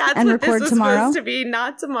times. That's and what record this was tomorrow. supposed to be,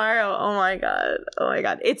 not tomorrow. Oh my God.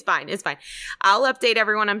 It's fine. I'll update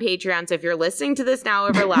everyone on Patreon. So if you're listening to this now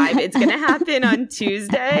over live, it's going to happen on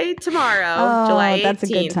Tuesday, tomorrow, July 18th. That's a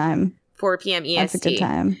good time. 4 p.m. EST. That's a good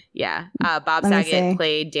time. Yeah. Bob Saget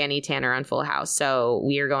played Danny Tanner on Full House. So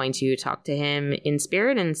we are going to talk to him in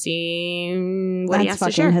spirit and see what he has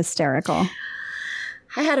to share. That's fucking hysterical.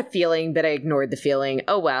 I had a feeling, but I ignored the feeling.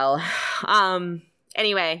 Oh, well.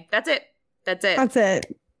 Anyway, that's it. Good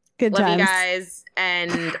Good Love times. you guys.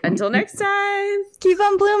 And until next time. Keep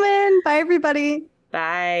on blooming. Bye, everybody.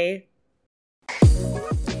 Bye.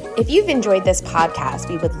 If you've enjoyed this podcast,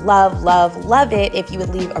 we would love it if you would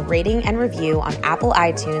leave a rating and review on Apple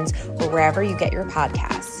iTunes or wherever you get your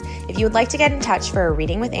podcasts. If you would like to get in touch for a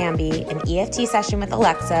reading with Amby, an EFT session with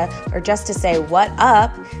Alexa, or just to say what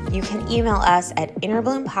up, you can email us at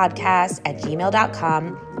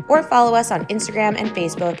innerbloom.podcast@gmail.com or follow us on Instagram and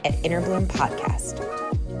Facebook at Innerbloom Podcast.